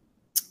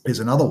is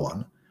another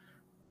one.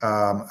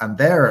 And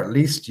there, at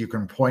least, you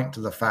can point to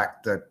the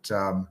fact that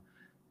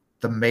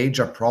the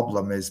major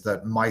problem is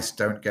that mice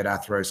don't get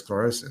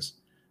atherosclerosis.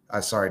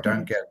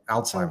 Don't get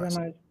Alzheimer's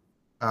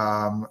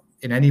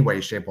in any way,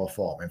 shape, or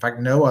form. In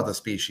fact, no other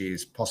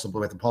species,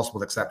 with the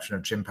possible exception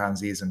of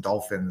chimpanzees and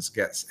dolphins,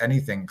 gets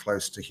anything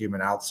close to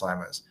human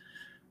Alzheimer's.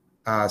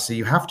 So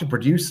you have to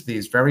produce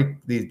these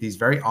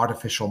very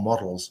artificial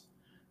models,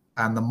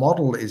 and the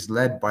model is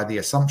led by the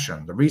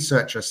assumption. The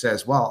researcher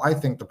says, well, I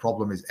think the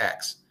problem is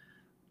X,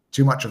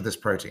 too much of this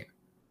protein.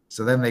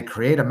 So then they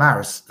create a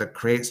mouse that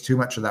creates too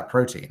much of that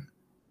protein,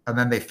 and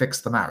then they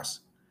fix the mouse.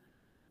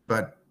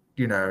 But,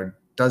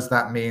 does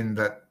that mean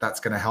that that's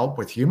going to help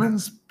with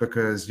humans?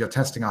 Because you're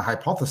testing a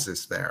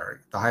hypothesis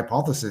there. The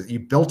hypothesis, you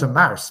built a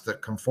mouse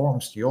that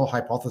conforms to your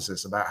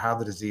hypothesis about how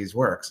the disease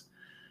works.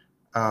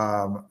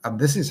 And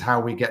this is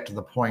how we get to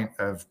the point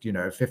of,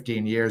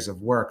 15 years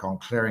of work on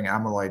clearing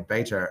amyloid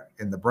beta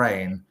in the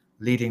brain,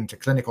 leading to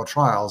clinical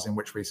trials in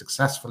which we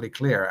successfully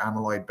clear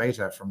amyloid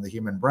beta from the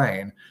human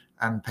brain,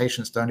 and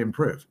patients don't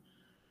improve.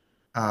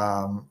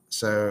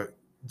 So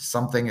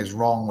something is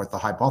wrong with the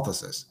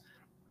hypothesis.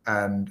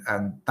 And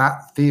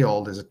that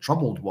field is a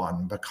troubled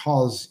one,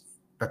 because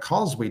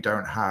we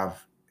don't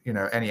have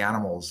any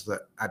animals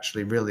that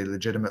actually really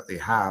legitimately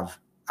have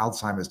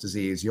Alzheimer's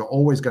disease. You're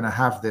always going to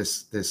have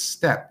this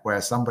step where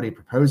somebody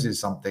proposes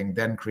something,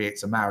 then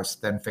creates a mouse,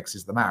 then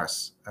fixes the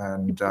mouse.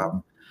 And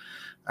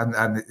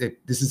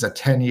This is a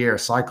 10-year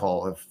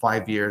cycle of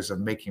 5 years of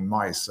making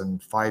mice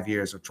and 5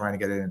 years of trying to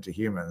get it into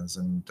humans.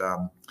 And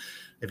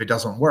if it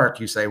doesn't work,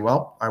 you say,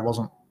 well,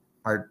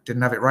 I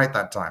didn't have it right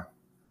that time.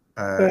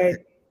 Good.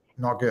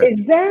 Not good.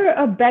 Is there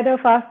a better,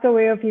 faster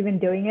way of even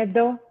doing it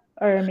though?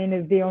 Or I mean,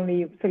 is the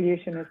only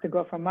solution is to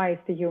go from mice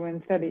to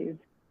human studies?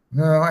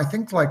 No, I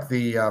think like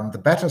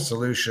the better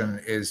solution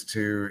is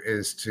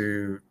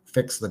to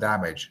fix the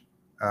damage.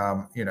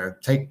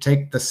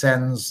 Take the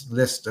SENS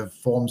list of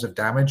forms of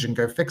damage and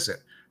go fix it.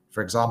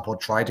 For example,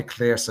 try to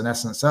clear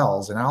senescent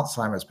cells in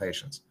Alzheimer's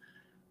patients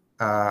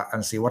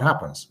and see what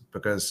happens,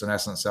 because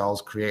senescent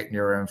cells create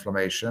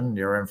neuroinflammation.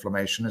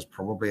 Neuroinflammation is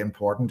probably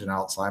important in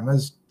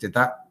Alzheimer's. Did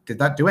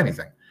that do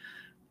anything?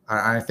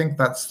 I think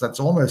that's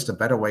almost a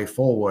better way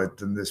forward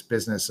than this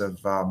business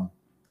of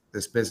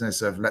let's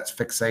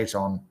fixate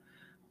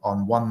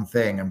on one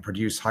thing and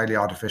produce highly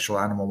artificial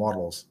animal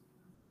models,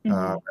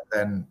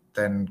 and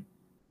then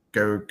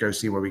go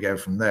see where we go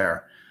from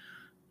there.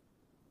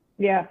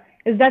 Yeah,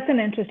 that's an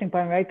interesting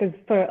point, right? Because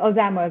for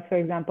Alzheimer's, for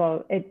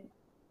example,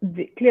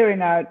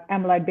 clearing out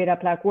amyloid beta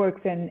plaque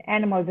works in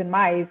animals and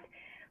mice,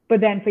 but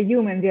then for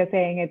humans, you're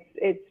saying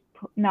it's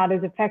not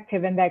as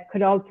effective, and that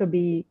could also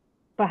be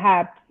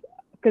perhaps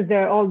because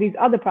there are all these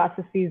other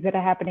processes that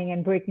are happening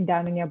and breaking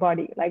down in your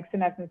body, like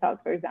senescent cells,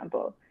 for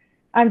example.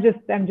 I'm just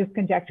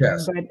conjecturing,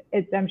 Yes.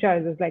 but I'm sure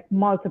there's like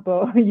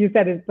multiple. You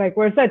said it's like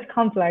we're such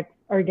complex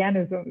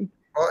organisms.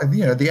 Well,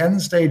 the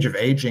end stage of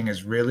aging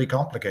is really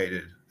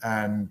complicated,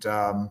 and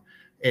the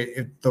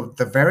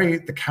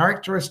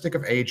characteristic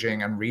of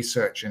aging and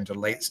research into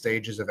late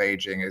stages of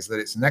aging is that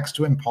it's next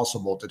to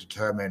impossible to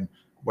determine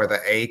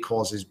whether A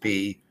causes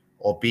B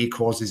or B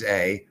causes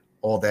A,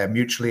 or they're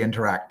mutually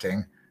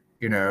interacting.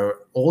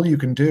 All you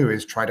can do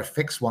is try to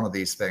fix one of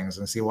these things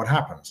and see what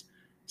happens.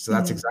 So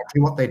that's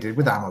exactly what they did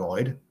with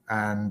amyloid,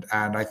 and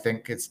I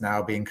think it's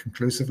now being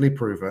conclusively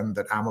proven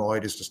that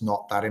amyloid is just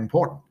not that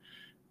important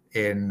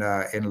in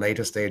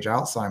later stage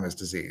Alzheimer's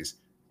disease.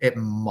 It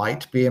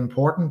might be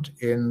important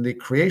in the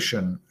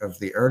creation of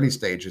the early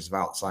stages of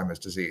Alzheimer's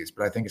disease,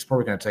 but I think it's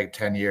probably going to take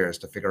 10 years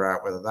to figure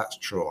out whether that's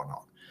true or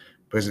not,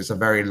 because it's a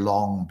very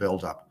long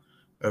buildup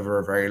over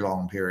a very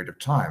long period of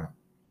time.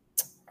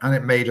 And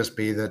it may just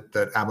be that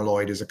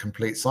amyloid is a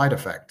complete side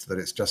effect, that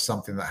it's just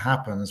something that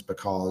happens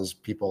because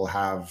people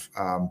have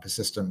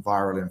persistent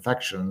viral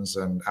infections,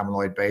 and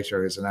amyloid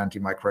beta is an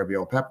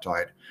antimicrobial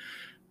peptide,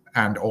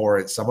 or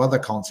it's some other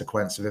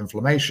consequence of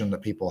inflammation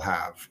that people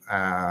have,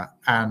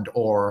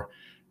 or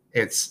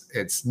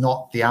it's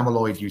not the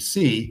amyloid you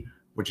see,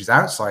 which is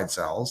outside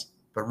cells,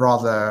 but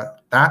rather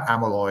that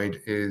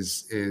amyloid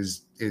is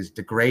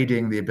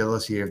degrading the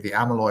ability of the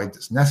amyloid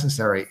that's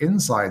necessary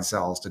inside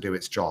cells to do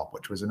its job,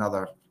 which was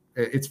another.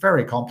 It's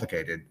very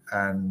complicated,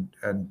 and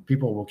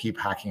people will keep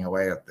hacking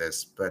away at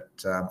this. But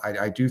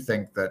I do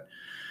think that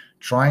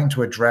trying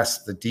to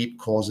address the deep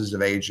causes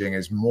of aging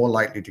is more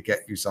likely to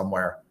get you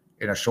somewhere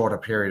in a shorter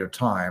period of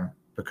time,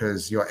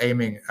 because you're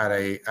aiming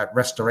at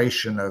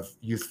restoration of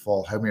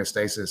youthful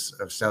homeostasis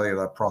of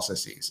cellular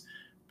processes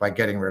by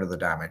getting rid of the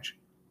damage.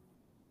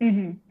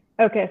 Mm-hmm.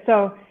 Okay,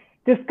 so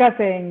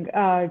discussing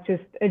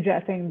just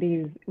addressing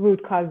these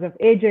root causes of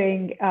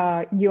aging,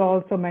 you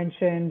also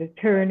mentioned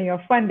tyranny of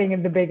funding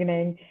in the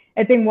beginning.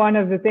 I think one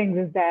of the things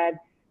is that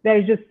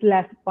there's just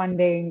less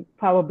funding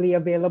probably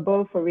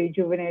available for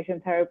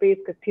rejuvenation therapies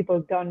because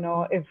people don't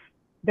know if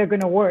they're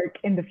going to work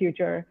in the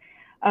future.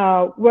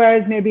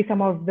 Whereas maybe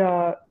some of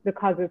the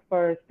causes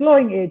for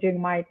slowing aging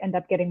might end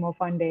up getting more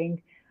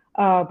funding,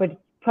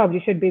 but probably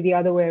should be the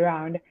other way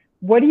around.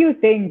 What do you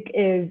think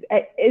is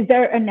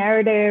there a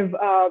narrative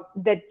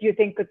that you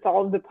think could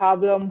solve the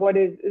problem? What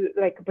is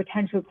like a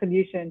potential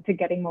solution to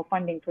getting more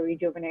funding for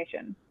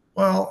rejuvenation?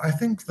 Well, I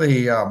think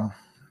the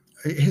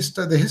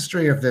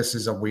history of this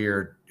is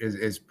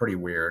pretty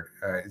weird.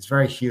 It's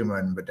very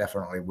human, but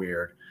definitely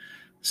weird.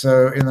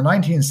 So in the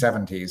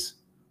 1970s,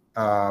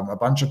 a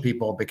bunch of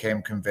people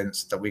became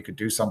convinced that we could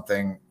do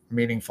something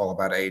meaningful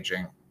about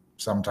aging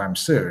sometime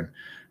soon.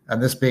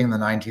 And this being the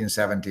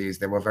 1970s,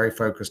 they were very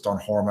focused on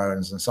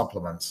hormones and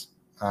supplements.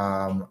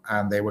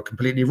 And they were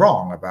completely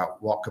wrong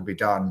about what could be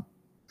done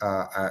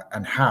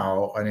and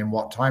how and in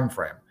what time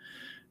frame.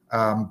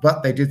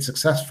 But they did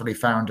successfully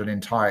found an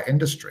entire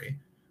industry,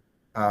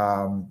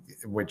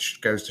 which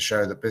goes to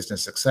show that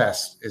business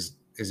success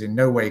is in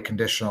no way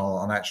conditional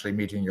on actually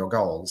meeting your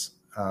goals.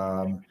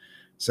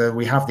 So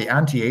we have the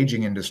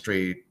anti-aging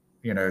industry,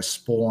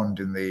 spawned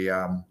in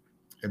the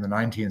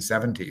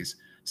 1970s,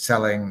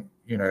 selling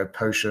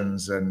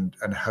potions and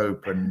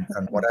hope and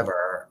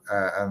whatever.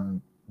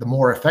 And the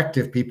more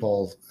effective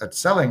people at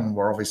selling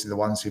were obviously the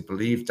ones who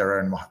believed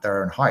their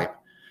own hype.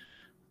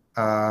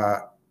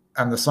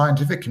 And the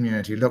scientific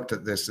community looked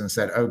at this and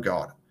said, "Oh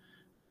God,"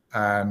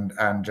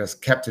 and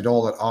just kept it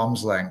all at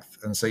arm's length.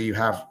 And so you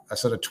have a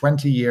sort of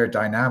 20-year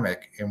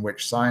dynamic in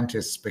which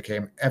scientists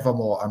became ever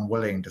more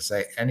unwilling to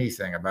say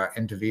anything about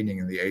intervening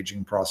in the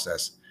aging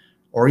process,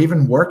 or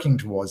even working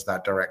towards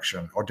that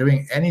direction, or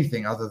doing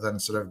anything other than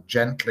sort of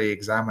gently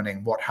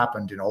examining what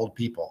happened in old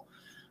people.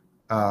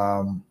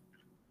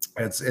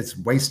 It's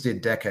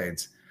wasted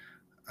decades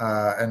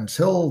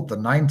until the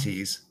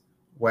 90s,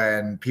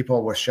 when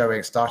people were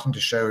starting to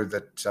show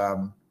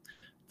that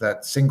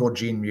that single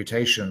gene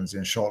mutations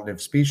in short-lived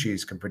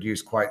species can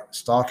produce quite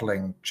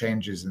startling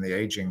changes in the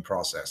aging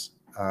process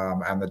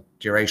and the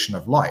duration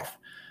of life.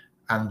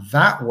 And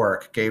that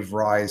work gave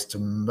rise to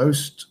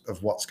most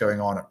of what's going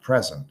on at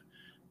present.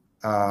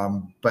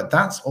 But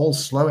that's all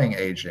slowing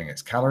aging.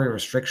 It's calorie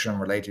restriction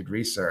related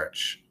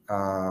research.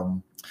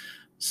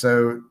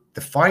 So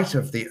the fight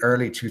of the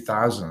early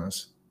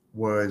 2000s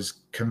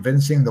was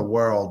convincing the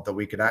world that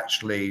we could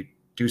actually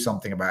do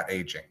something about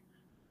aging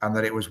and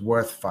that it was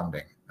worth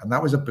funding. And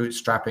that was a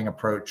bootstrapping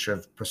approach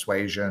of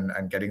persuasion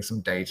and getting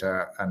some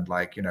data and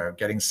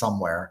getting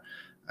somewhere.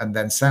 And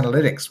then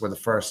Senolytics were the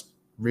first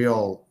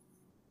real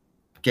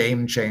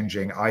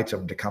game-changing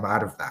item to come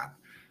out of that.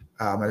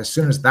 And as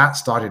soon as that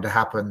started to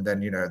happen,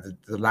 then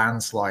the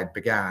landslide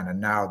began. And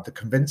now the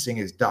convincing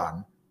is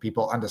done.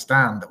 People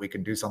understand that we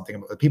can do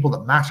something. The people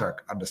that matter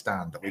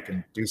understand that we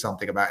can do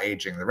something about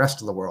aging. The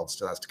rest of the world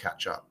still has to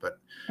catch up. But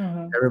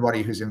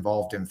everybody who's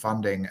involved in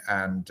funding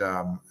and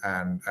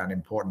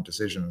important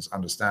decisions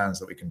understands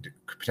that we can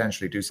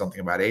potentially do something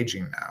about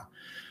aging now.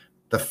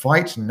 The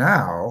fight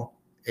now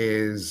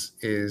is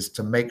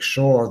to make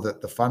sure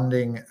that the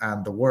funding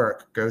and the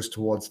work goes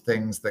towards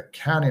things that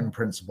can, in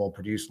principle,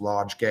 produce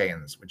large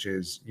gains, which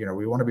is,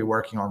 we want to be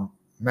working on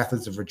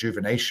methods of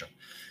rejuvenation,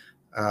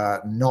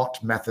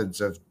 not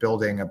methods of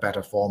building a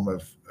better form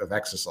of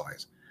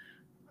exercise.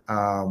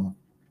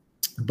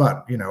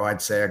 But,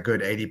 I'd say a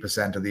good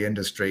 80% of the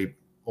industry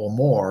or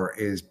more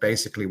is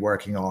basically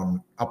working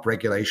on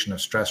upregulation of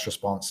stress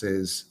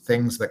responses,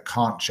 things that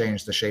can't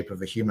change the shape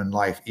of a human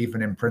life,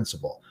 even in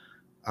principle.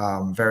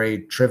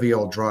 Very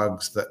trivial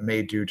drugs that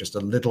may do just a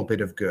little bit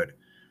of good.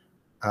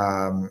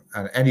 And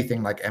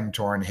anything like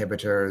mTOR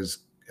inhibitors,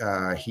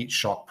 heat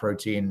shock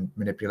protein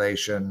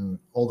manipulation,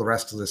 all the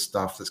rest of this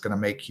stuff that's going to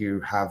make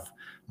you have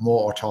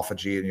more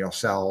autophagy in your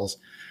cells.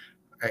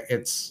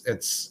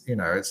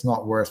 It's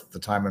not worth the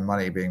time and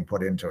money being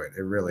put into it.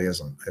 It really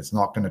isn't. It's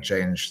not going to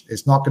change.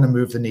 It's not going to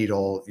move the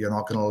needle. You're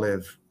not going to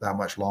live that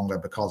much longer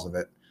because of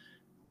it.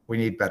 We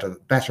need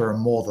better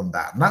and more than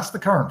that. And that's the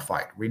current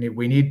fight. We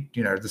need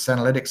the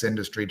Senolytics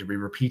industry to be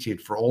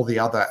repeated for all the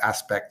other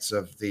aspects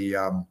of the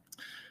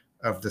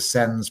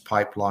SENS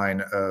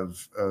pipeline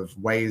of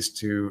ways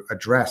to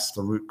address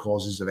the root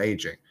causes of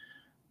aging,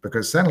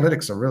 because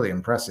Senolytics are really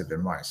impressive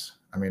in mice.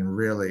 I mean,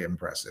 really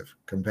impressive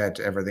compared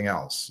to everything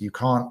else. You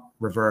can't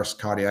reverse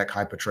cardiac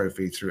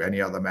hypertrophy through any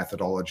other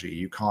methodology.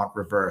 You can't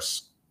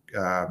reverse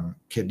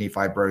kidney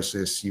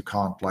fibrosis. You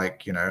can't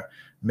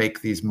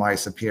make these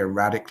mice appear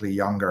radically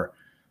younger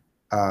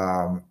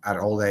at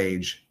old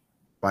age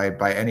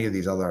by any of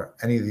these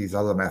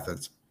other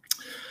methods.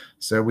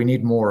 So we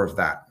need more of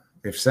that.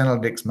 If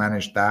Senolytics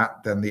managed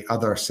that, then the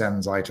other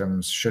SENS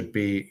items should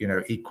be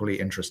equally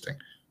interesting.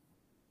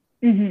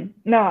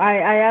 No,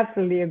 I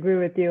absolutely agree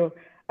with you.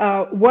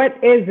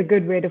 What is a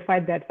good way to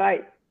fight that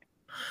fight?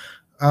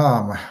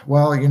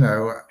 Well,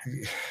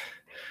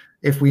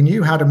 if we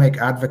knew how to make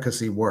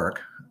advocacy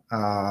work,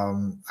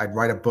 I'd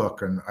write a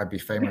book and I'd be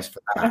famous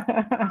for that.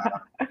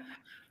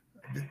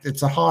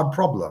 It's a hard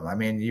problem. I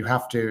mean,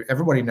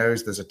 everybody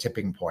knows there's a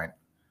tipping point.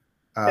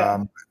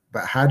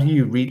 But how do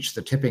you reach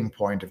the tipping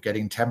point of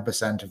getting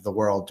 10% of the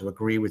world to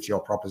agree with your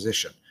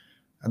proposition?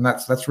 And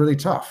that's really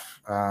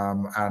tough.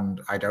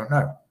 And I don't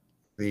know.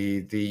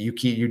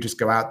 You just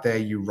go out there,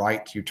 you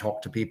write, you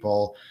talk to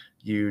people,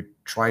 you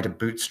try to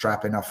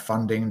bootstrap enough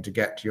funding to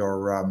get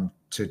your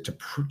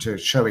to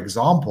show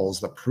examples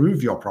that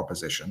prove your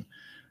proposition.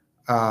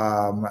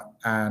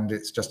 And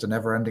it's just a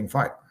never-ending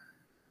fight.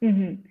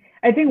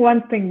 I think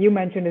one thing you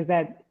mentioned is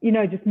that,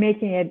 just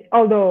making it,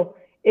 although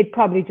it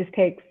probably just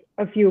takes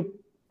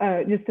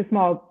just a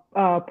small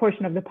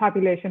portion of the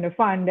population to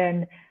fund,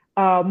 and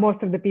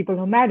most of the people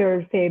who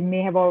matter, say,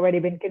 may have already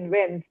been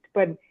convinced.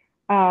 But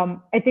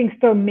I think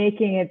still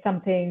making it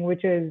something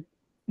which is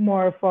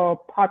more for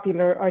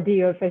popular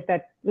ordeal, such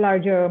that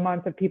larger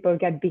amounts of people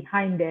get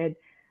behind it.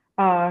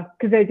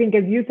 Because I think,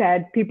 as you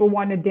said, people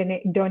want to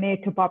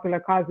donate to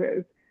popular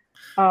causes.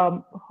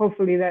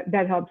 Hopefully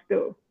that helps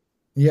too.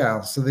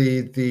 Yeah. So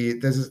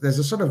there's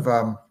a sort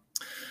of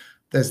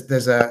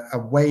there's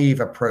a wave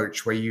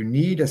approach where you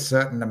need a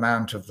certain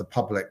amount of the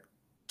public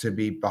to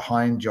be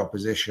behind your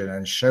position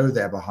and show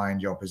they're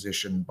behind your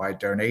position by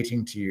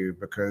donating to you,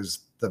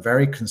 because the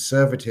very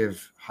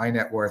conservative high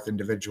net worth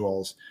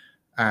individuals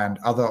and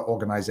other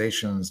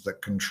organizations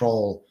that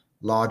control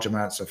large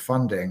amounts of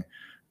funding,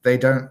 they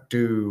don't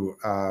do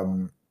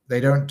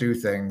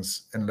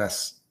things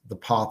unless the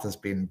path has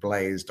been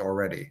blazed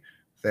already.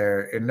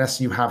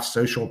 Unless you have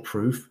social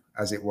proof,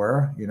 as it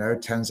were,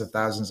 tens of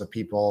thousands of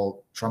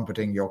people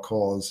trumpeting your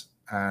cause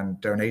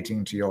and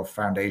donating to your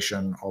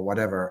foundation or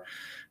whatever,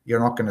 you're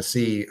not going to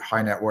see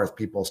high net worth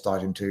people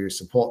starting to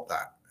support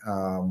that.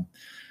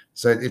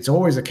 So it's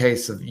always a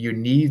case of you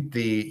need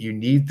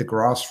the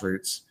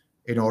grassroots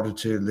in order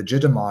to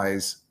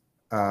legitimize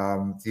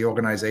the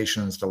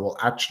organizations that will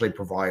actually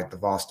provide the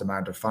vast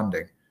amount of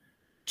funding.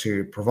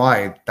 to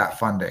provide that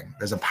funding.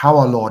 There's a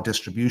power law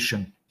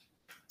distribution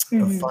of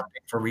Mm-hmm.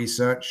 funding for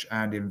research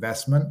and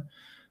investment,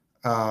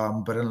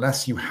 but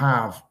unless you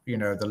have,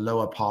 the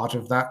lower part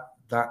of that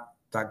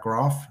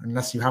graph,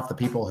 unless you have the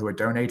people who are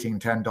donating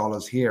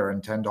 $10 here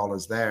and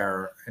 $10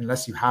 there,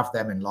 unless you have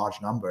them in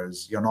large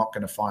numbers, you're not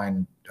going to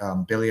find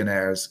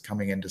billionaires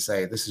coming in to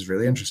say, this is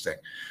really interesting,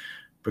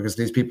 because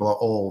these people are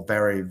all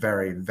very,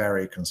 very,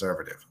 very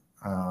conservative.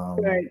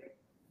 Right.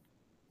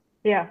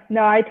 Yeah,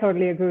 no, I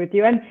totally agree with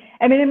you. And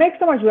I mean, it makes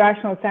so much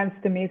rational sense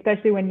to me,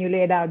 especially when you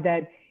laid out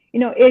that,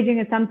 aging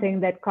is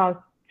something that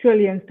costs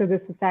trillions to the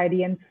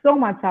society and so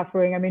much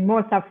suffering. I mean,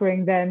 more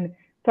suffering than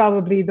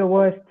probably the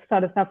worst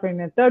sort of suffering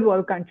in a third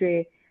world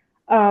country.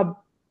 But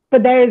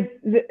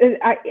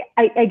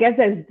I guess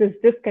there's this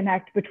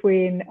disconnect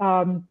between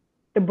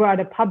the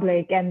broader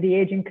public and the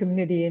aging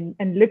community,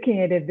 and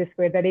looking at it this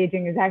way, that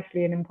aging is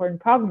actually an important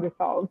problem to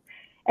solve.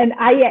 And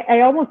I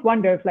almost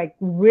wonder if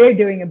we're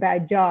doing a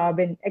bad job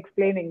in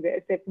explaining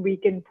this, if we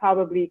can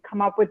probably come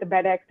up with a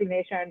better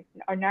explanation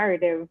or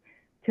narrative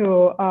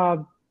to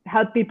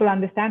help people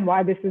understand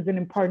why this is an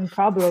important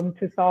problem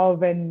to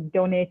solve and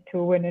donate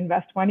to and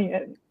invest money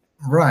in.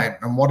 Right.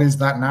 And what is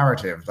that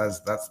narrative? That's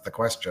the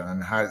question.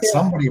 And how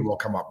somebody will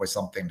come up with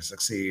something to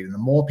succeed. And the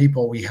more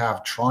people we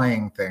have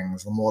trying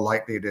things, the more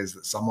likely it is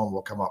that someone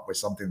will come up with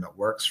something that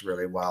works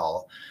really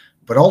well.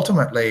 But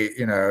ultimately,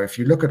 if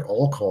you look at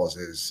all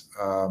causes,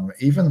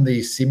 even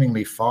the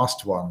seemingly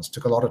fast ones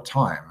took a lot of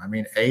time. I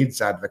mean, AIDS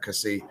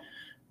advocacy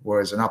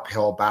was an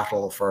uphill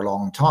battle for a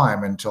long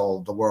time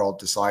until the world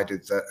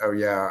decided that, oh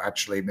yeah,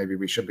 actually, maybe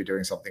we should be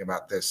doing something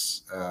about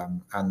this.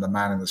 And the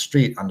man in the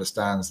street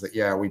understands that,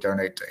 yeah, we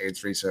donate to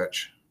AIDS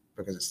research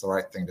because it's the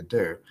right thing to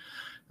do.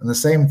 And the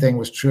same thing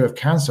was true of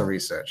cancer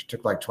research. It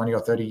took 20 or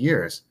 30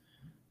 years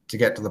to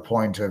get to the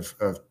point of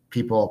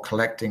people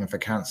collecting for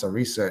cancer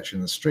research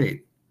in the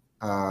street.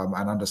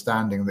 And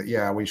understanding that,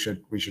 yeah, we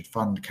should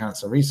fund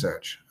cancer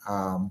research.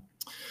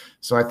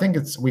 So I think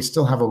we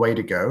still have a way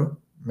to go,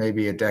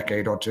 maybe a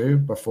decade or two,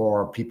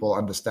 before people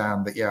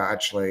understand that, yeah,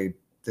 actually,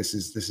 this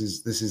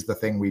is the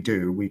thing we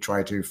do. We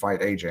try to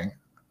fight aging.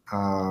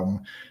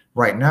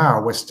 Right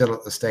now, we're still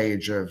at the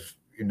stage of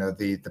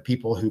the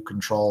people who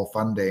control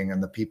funding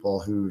and the people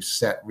who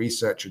set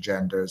research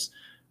agendas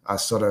are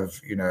sort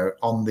of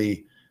on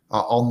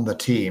the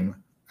team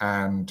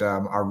and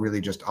are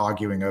really just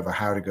arguing over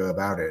how to go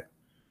about it.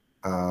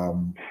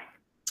 And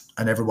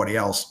everybody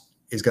else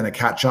is going to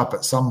catch up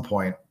at some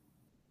point.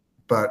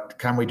 But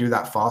can we do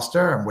that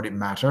faster? And would it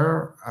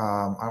matter?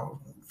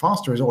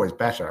 Faster is always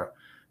better,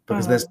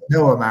 because there's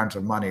no amount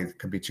of money that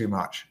could be too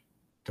much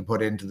to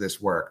put into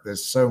this work.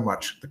 There's so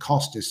much, the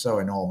cost is so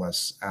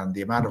enormous, and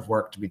the amount of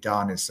work to be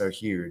done is so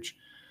huge.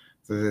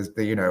 So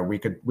we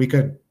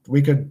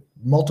could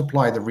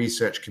multiply the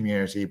research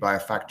community by a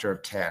factor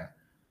of 10,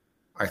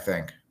 I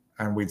think.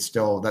 And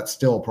that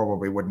still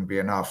probably wouldn't be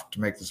enough to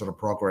make the sort of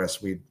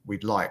progress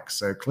we'd like.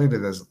 So clearly,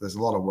 there's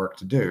a lot of work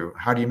to do.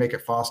 How do you make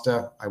it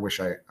faster? I wish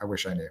I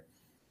knew.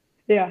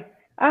 Yeah,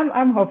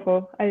 I'm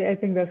hopeful. I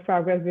think there's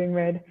progress being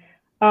made.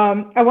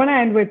 I want to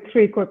end with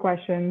 3 quick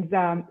questions.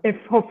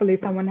 If hopefully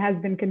someone has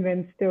been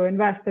convinced to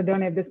invest or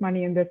donate this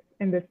money in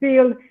this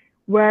field,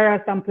 where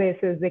are some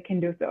places they can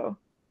do so?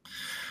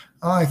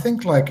 I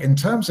think in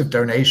terms of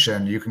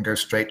donation, you can go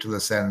straight to the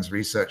SENS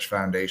Research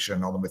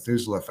Foundation or the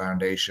Methuselah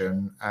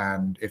Foundation.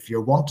 And if you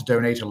want to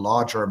donate a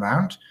larger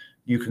amount,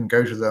 you can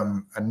go to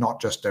them and not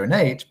just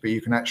donate, but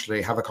you can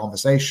actually have a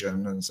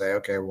conversation and say,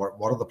 okay,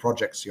 what are the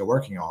projects you're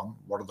working on?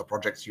 What are the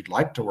projects you'd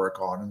like to work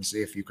on? And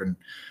see if you can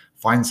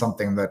find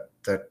something that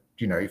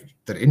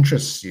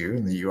interests you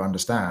and that you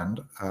understand.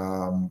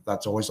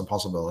 That's always a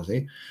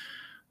possibility.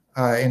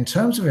 In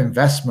terms of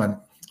investment,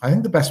 I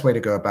think the best way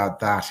to go about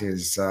that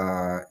is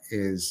go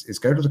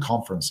to the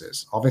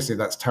conferences. Obviously,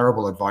 that's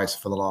terrible advice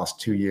for the last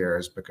 2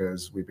 years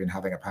because we've been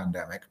having a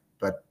pandemic.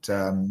 But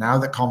now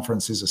that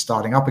conferences are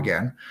starting up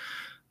again,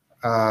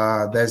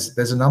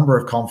 there's a number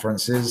of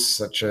conferences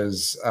such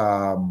as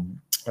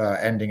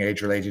Ending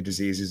Age-Related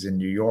Diseases in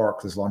New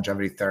York. There's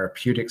Longevity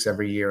Therapeutics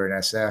every year in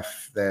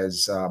SF.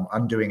 There's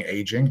Undoing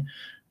Aging,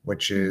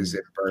 which is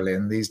in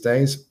Berlin these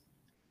days.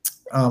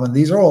 And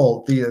these are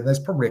all, there's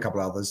probably a couple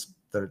others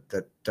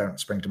that don't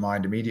spring to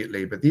mind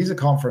immediately, but these are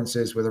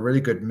conferences with a really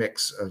good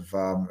mix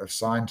of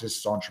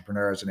scientists,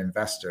 entrepreneurs, and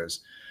investors.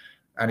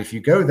 And if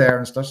you go there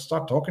and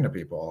start talking to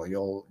people,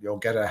 you'll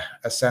get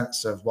a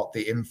sense of what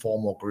the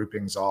informal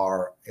groupings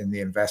are in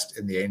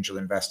the angel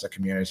investor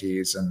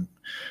communities and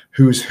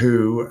who's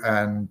who.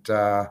 And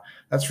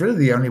that's really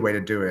the only way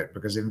to do it,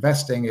 because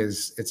investing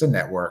it's a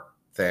network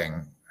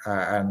thing,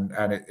 and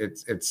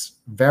it's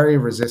very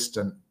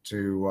resistant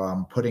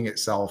to putting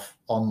itself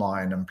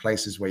online and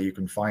places where you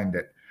can find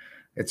it.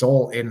 It's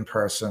all in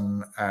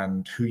person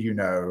and who you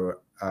know,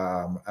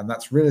 and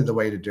that's really the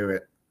way to do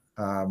it.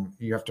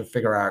 You have to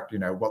figure out,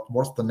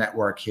 what's the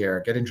network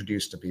here, get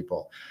introduced to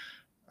people,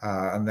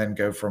 and then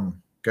go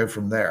from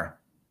there.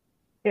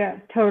 Yeah,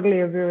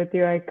 totally agree with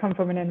you. I come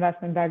from an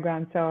investment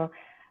background. So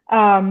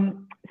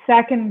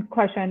second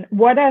question,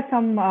 what are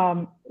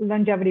some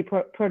longevity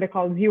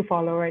protocols you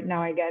follow right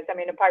now, I guess? I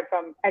mean, apart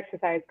from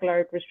exercise,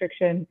 caloric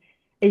restriction,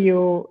 are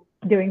you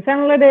doing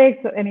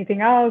senolytics or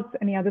anything else?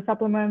 Any other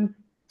supplements?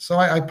 So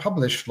I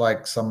publish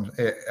like some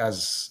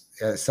as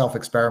a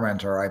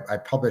self-experimenter. I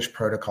publish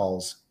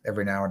protocols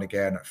every now and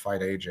again at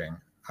Fight Aging.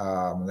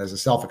 There's a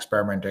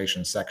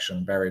self-experimentation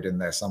section buried in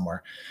there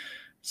somewhere,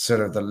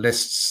 sort of that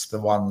lists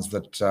the ones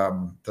that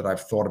that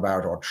I've thought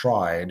about or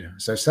tried.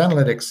 So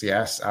senolytics,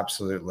 yes,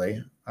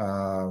 absolutely.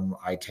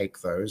 I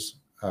take those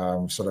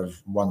sort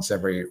of once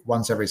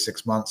every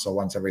 6 months or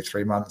once every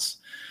 3 months.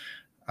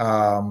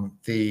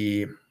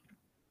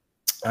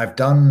 I've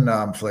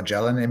done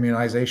flagellin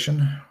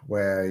immunization,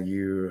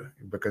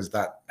 because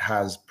that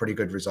has pretty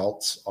good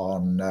results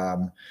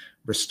on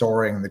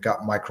restoring the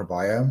gut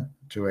microbiome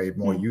to a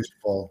more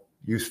useful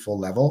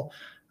level.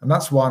 And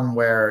that's one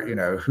where,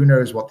 who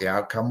knows what the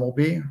outcome will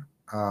be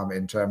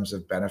in terms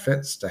of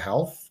benefits to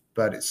health,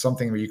 but it's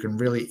something where you can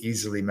really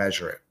easily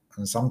measure it.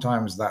 And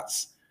sometimes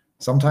that's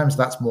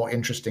more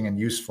interesting and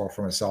useful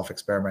from a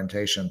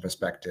self-experimentation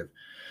perspective.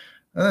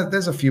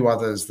 There's a few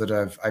others that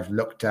I've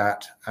looked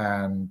at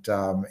and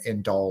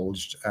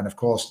indulged, and of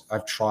course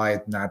I've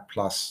tried NAD+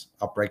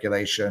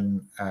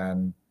 upregulation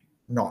and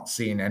not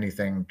seen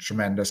anything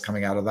tremendous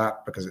coming out of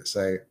that because it's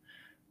a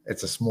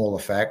small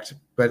effect.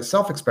 But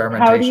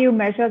self-experimentation. How do you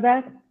measure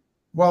that?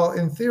 Well,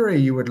 in theory,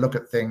 you would look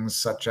at things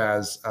such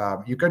as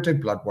you go do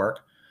blood work,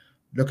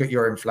 look at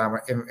your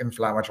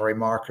inflammatory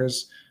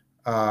markers.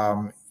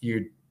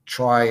 You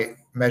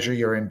measure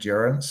your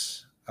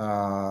endurance.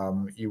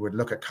 You would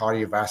look at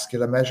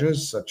cardiovascular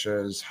measures such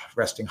as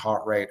resting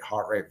heart rate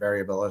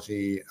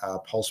variability,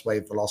 pulse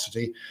wave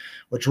velocity,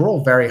 which are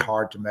all very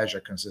hard to measure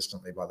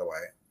consistently, by the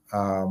way.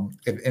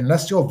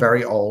 Unless you're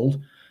very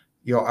old,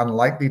 you're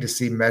unlikely to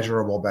see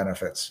measurable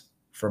benefits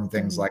from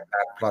things like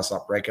NAD+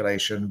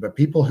 upregulation. But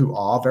people who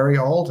are very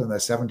old in their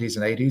 70s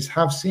and 80s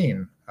have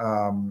seen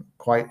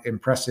quite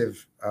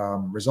impressive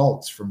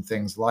results from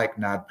things like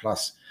NAD+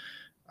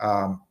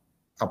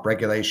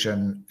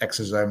 upregulation,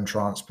 exosome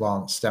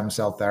transplants, stem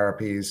cell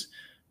therapies.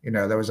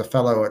 There was a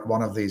fellow at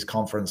one of these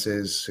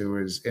conferences who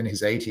was in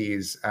his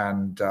 80s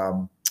and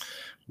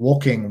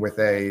walking with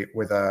a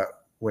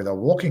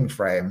walking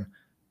frame,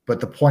 but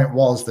the point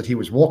was that he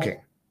was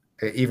walking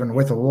even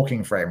with a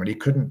walking frame, and he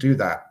couldn't do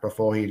that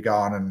before he'd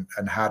gone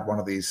and had one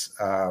of these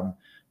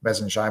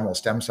mesenchymal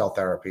stem cell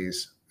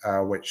therapies,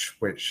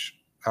 which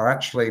are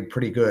actually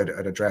pretty good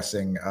at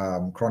addressing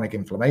chronic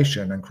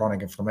inflammation, and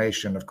chronic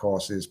inflammation, of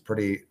course, is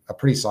a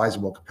pretty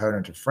sizable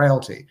component of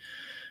frailty.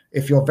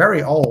 If you're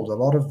very old, a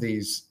lot of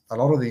these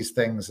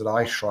things that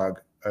I shrug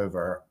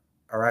over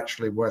are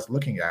actually worth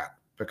looking at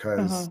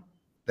because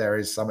there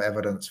is some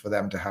evidence for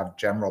them to have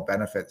general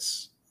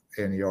benefits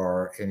in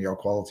your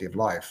quality of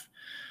life.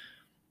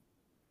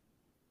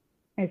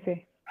 I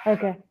see.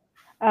 Okay.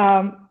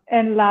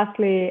 And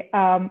lastly,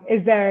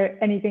 is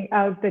there anything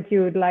else that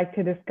you would like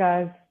to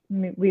discuss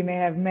we may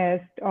have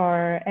missed,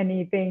 or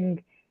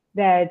anything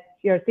that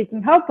you're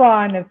seeking help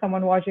on if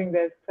someone watching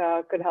this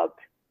could help?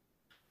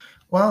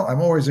 Well, I'm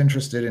always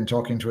interested in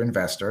talking to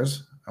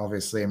investors.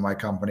 Obviously, my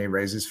company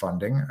raises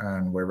funding,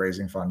 and we're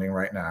raising funding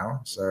right now.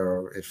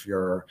 So if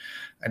you're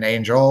an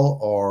angel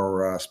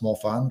or a small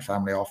fund,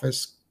 family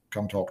office,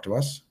 come talk to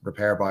us,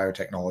 Repare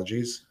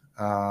Biotechnologies.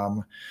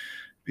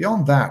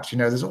 Beyond that,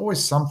 there's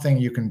always something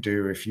you can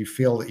do if you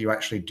feel that you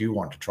actually do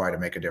want to try to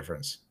make a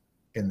difference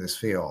in this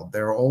field.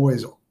 There are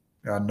always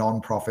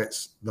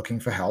nonprofits looking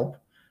for help.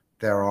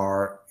 There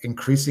are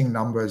increasing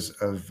numbers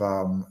of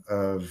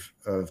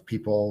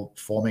people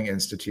forming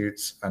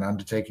institutes and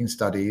undertaking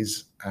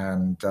studies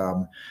and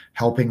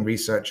helping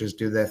researchers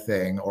do their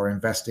thing or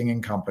investing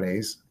in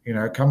companies.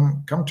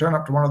 Come turn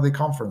up to one of the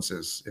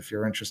conferences if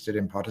you're interested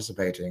in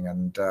participating,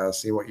 and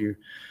see what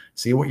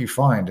you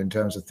find in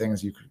terms of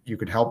things you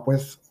could help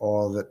with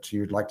or that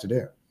you'd like to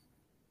do.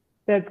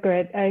 That's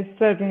great. I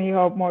certainly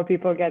hope more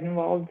people get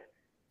involved.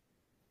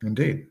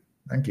 Indeed.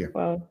 Thank you.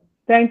 Well,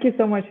 thank you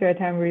so much for your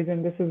time,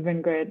 Reason. This has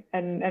been great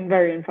and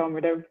very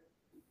informative.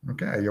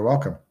 Okay, you're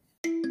welcome.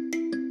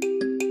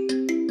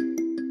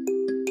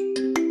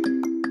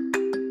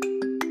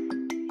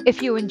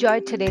 If you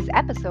enjoyed today's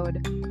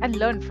episode and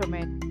learned from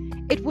it,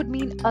 it would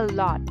mean a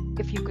lot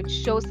if you could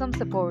show some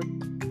support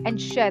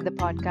and share the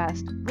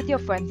podcast with your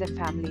friends and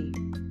family.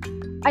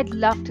 I'd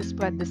love to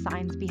spread the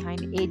science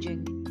behind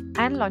aging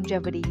and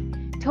longevity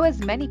to as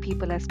many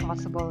people as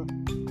possible,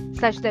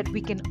 such that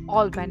we can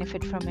all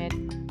benefit from it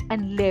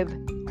and live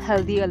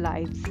healthier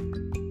lives.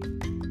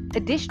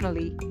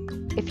 Additionally,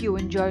 if you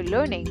enjoy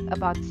learning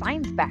about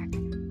science-backed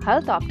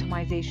health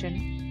optimization,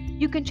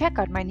 you can check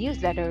out my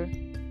newsletter,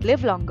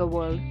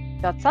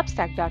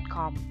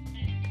 livelongerworld.substack.com,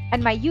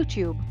 and my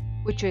YouTube,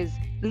 which is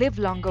Live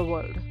Longer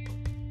World.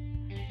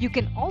 You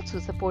can also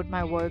support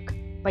my work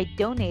by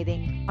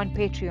donating on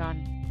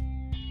Patreon.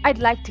 I'd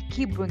like to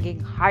keep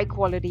bringing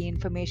high-quality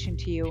information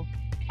to you,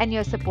 and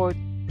your support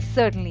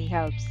certainly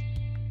helps.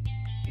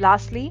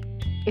 Lastly,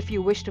 if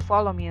you wish to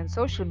follow me on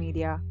social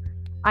media,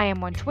 I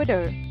am on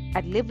Twitter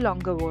at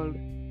LiveLongerWorld.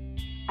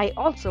 I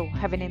also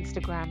have an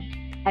Instagram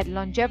at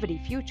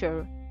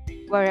LongevityFuture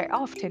where I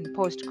often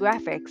post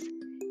graphics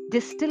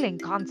distilling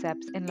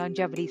concepts in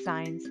longevity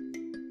science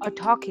or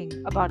talking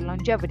about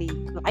longevity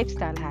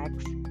lifestyle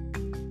hacks.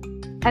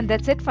 And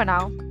that's it for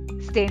now.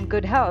 Stay in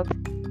good health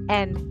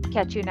and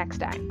catch you next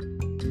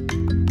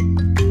time.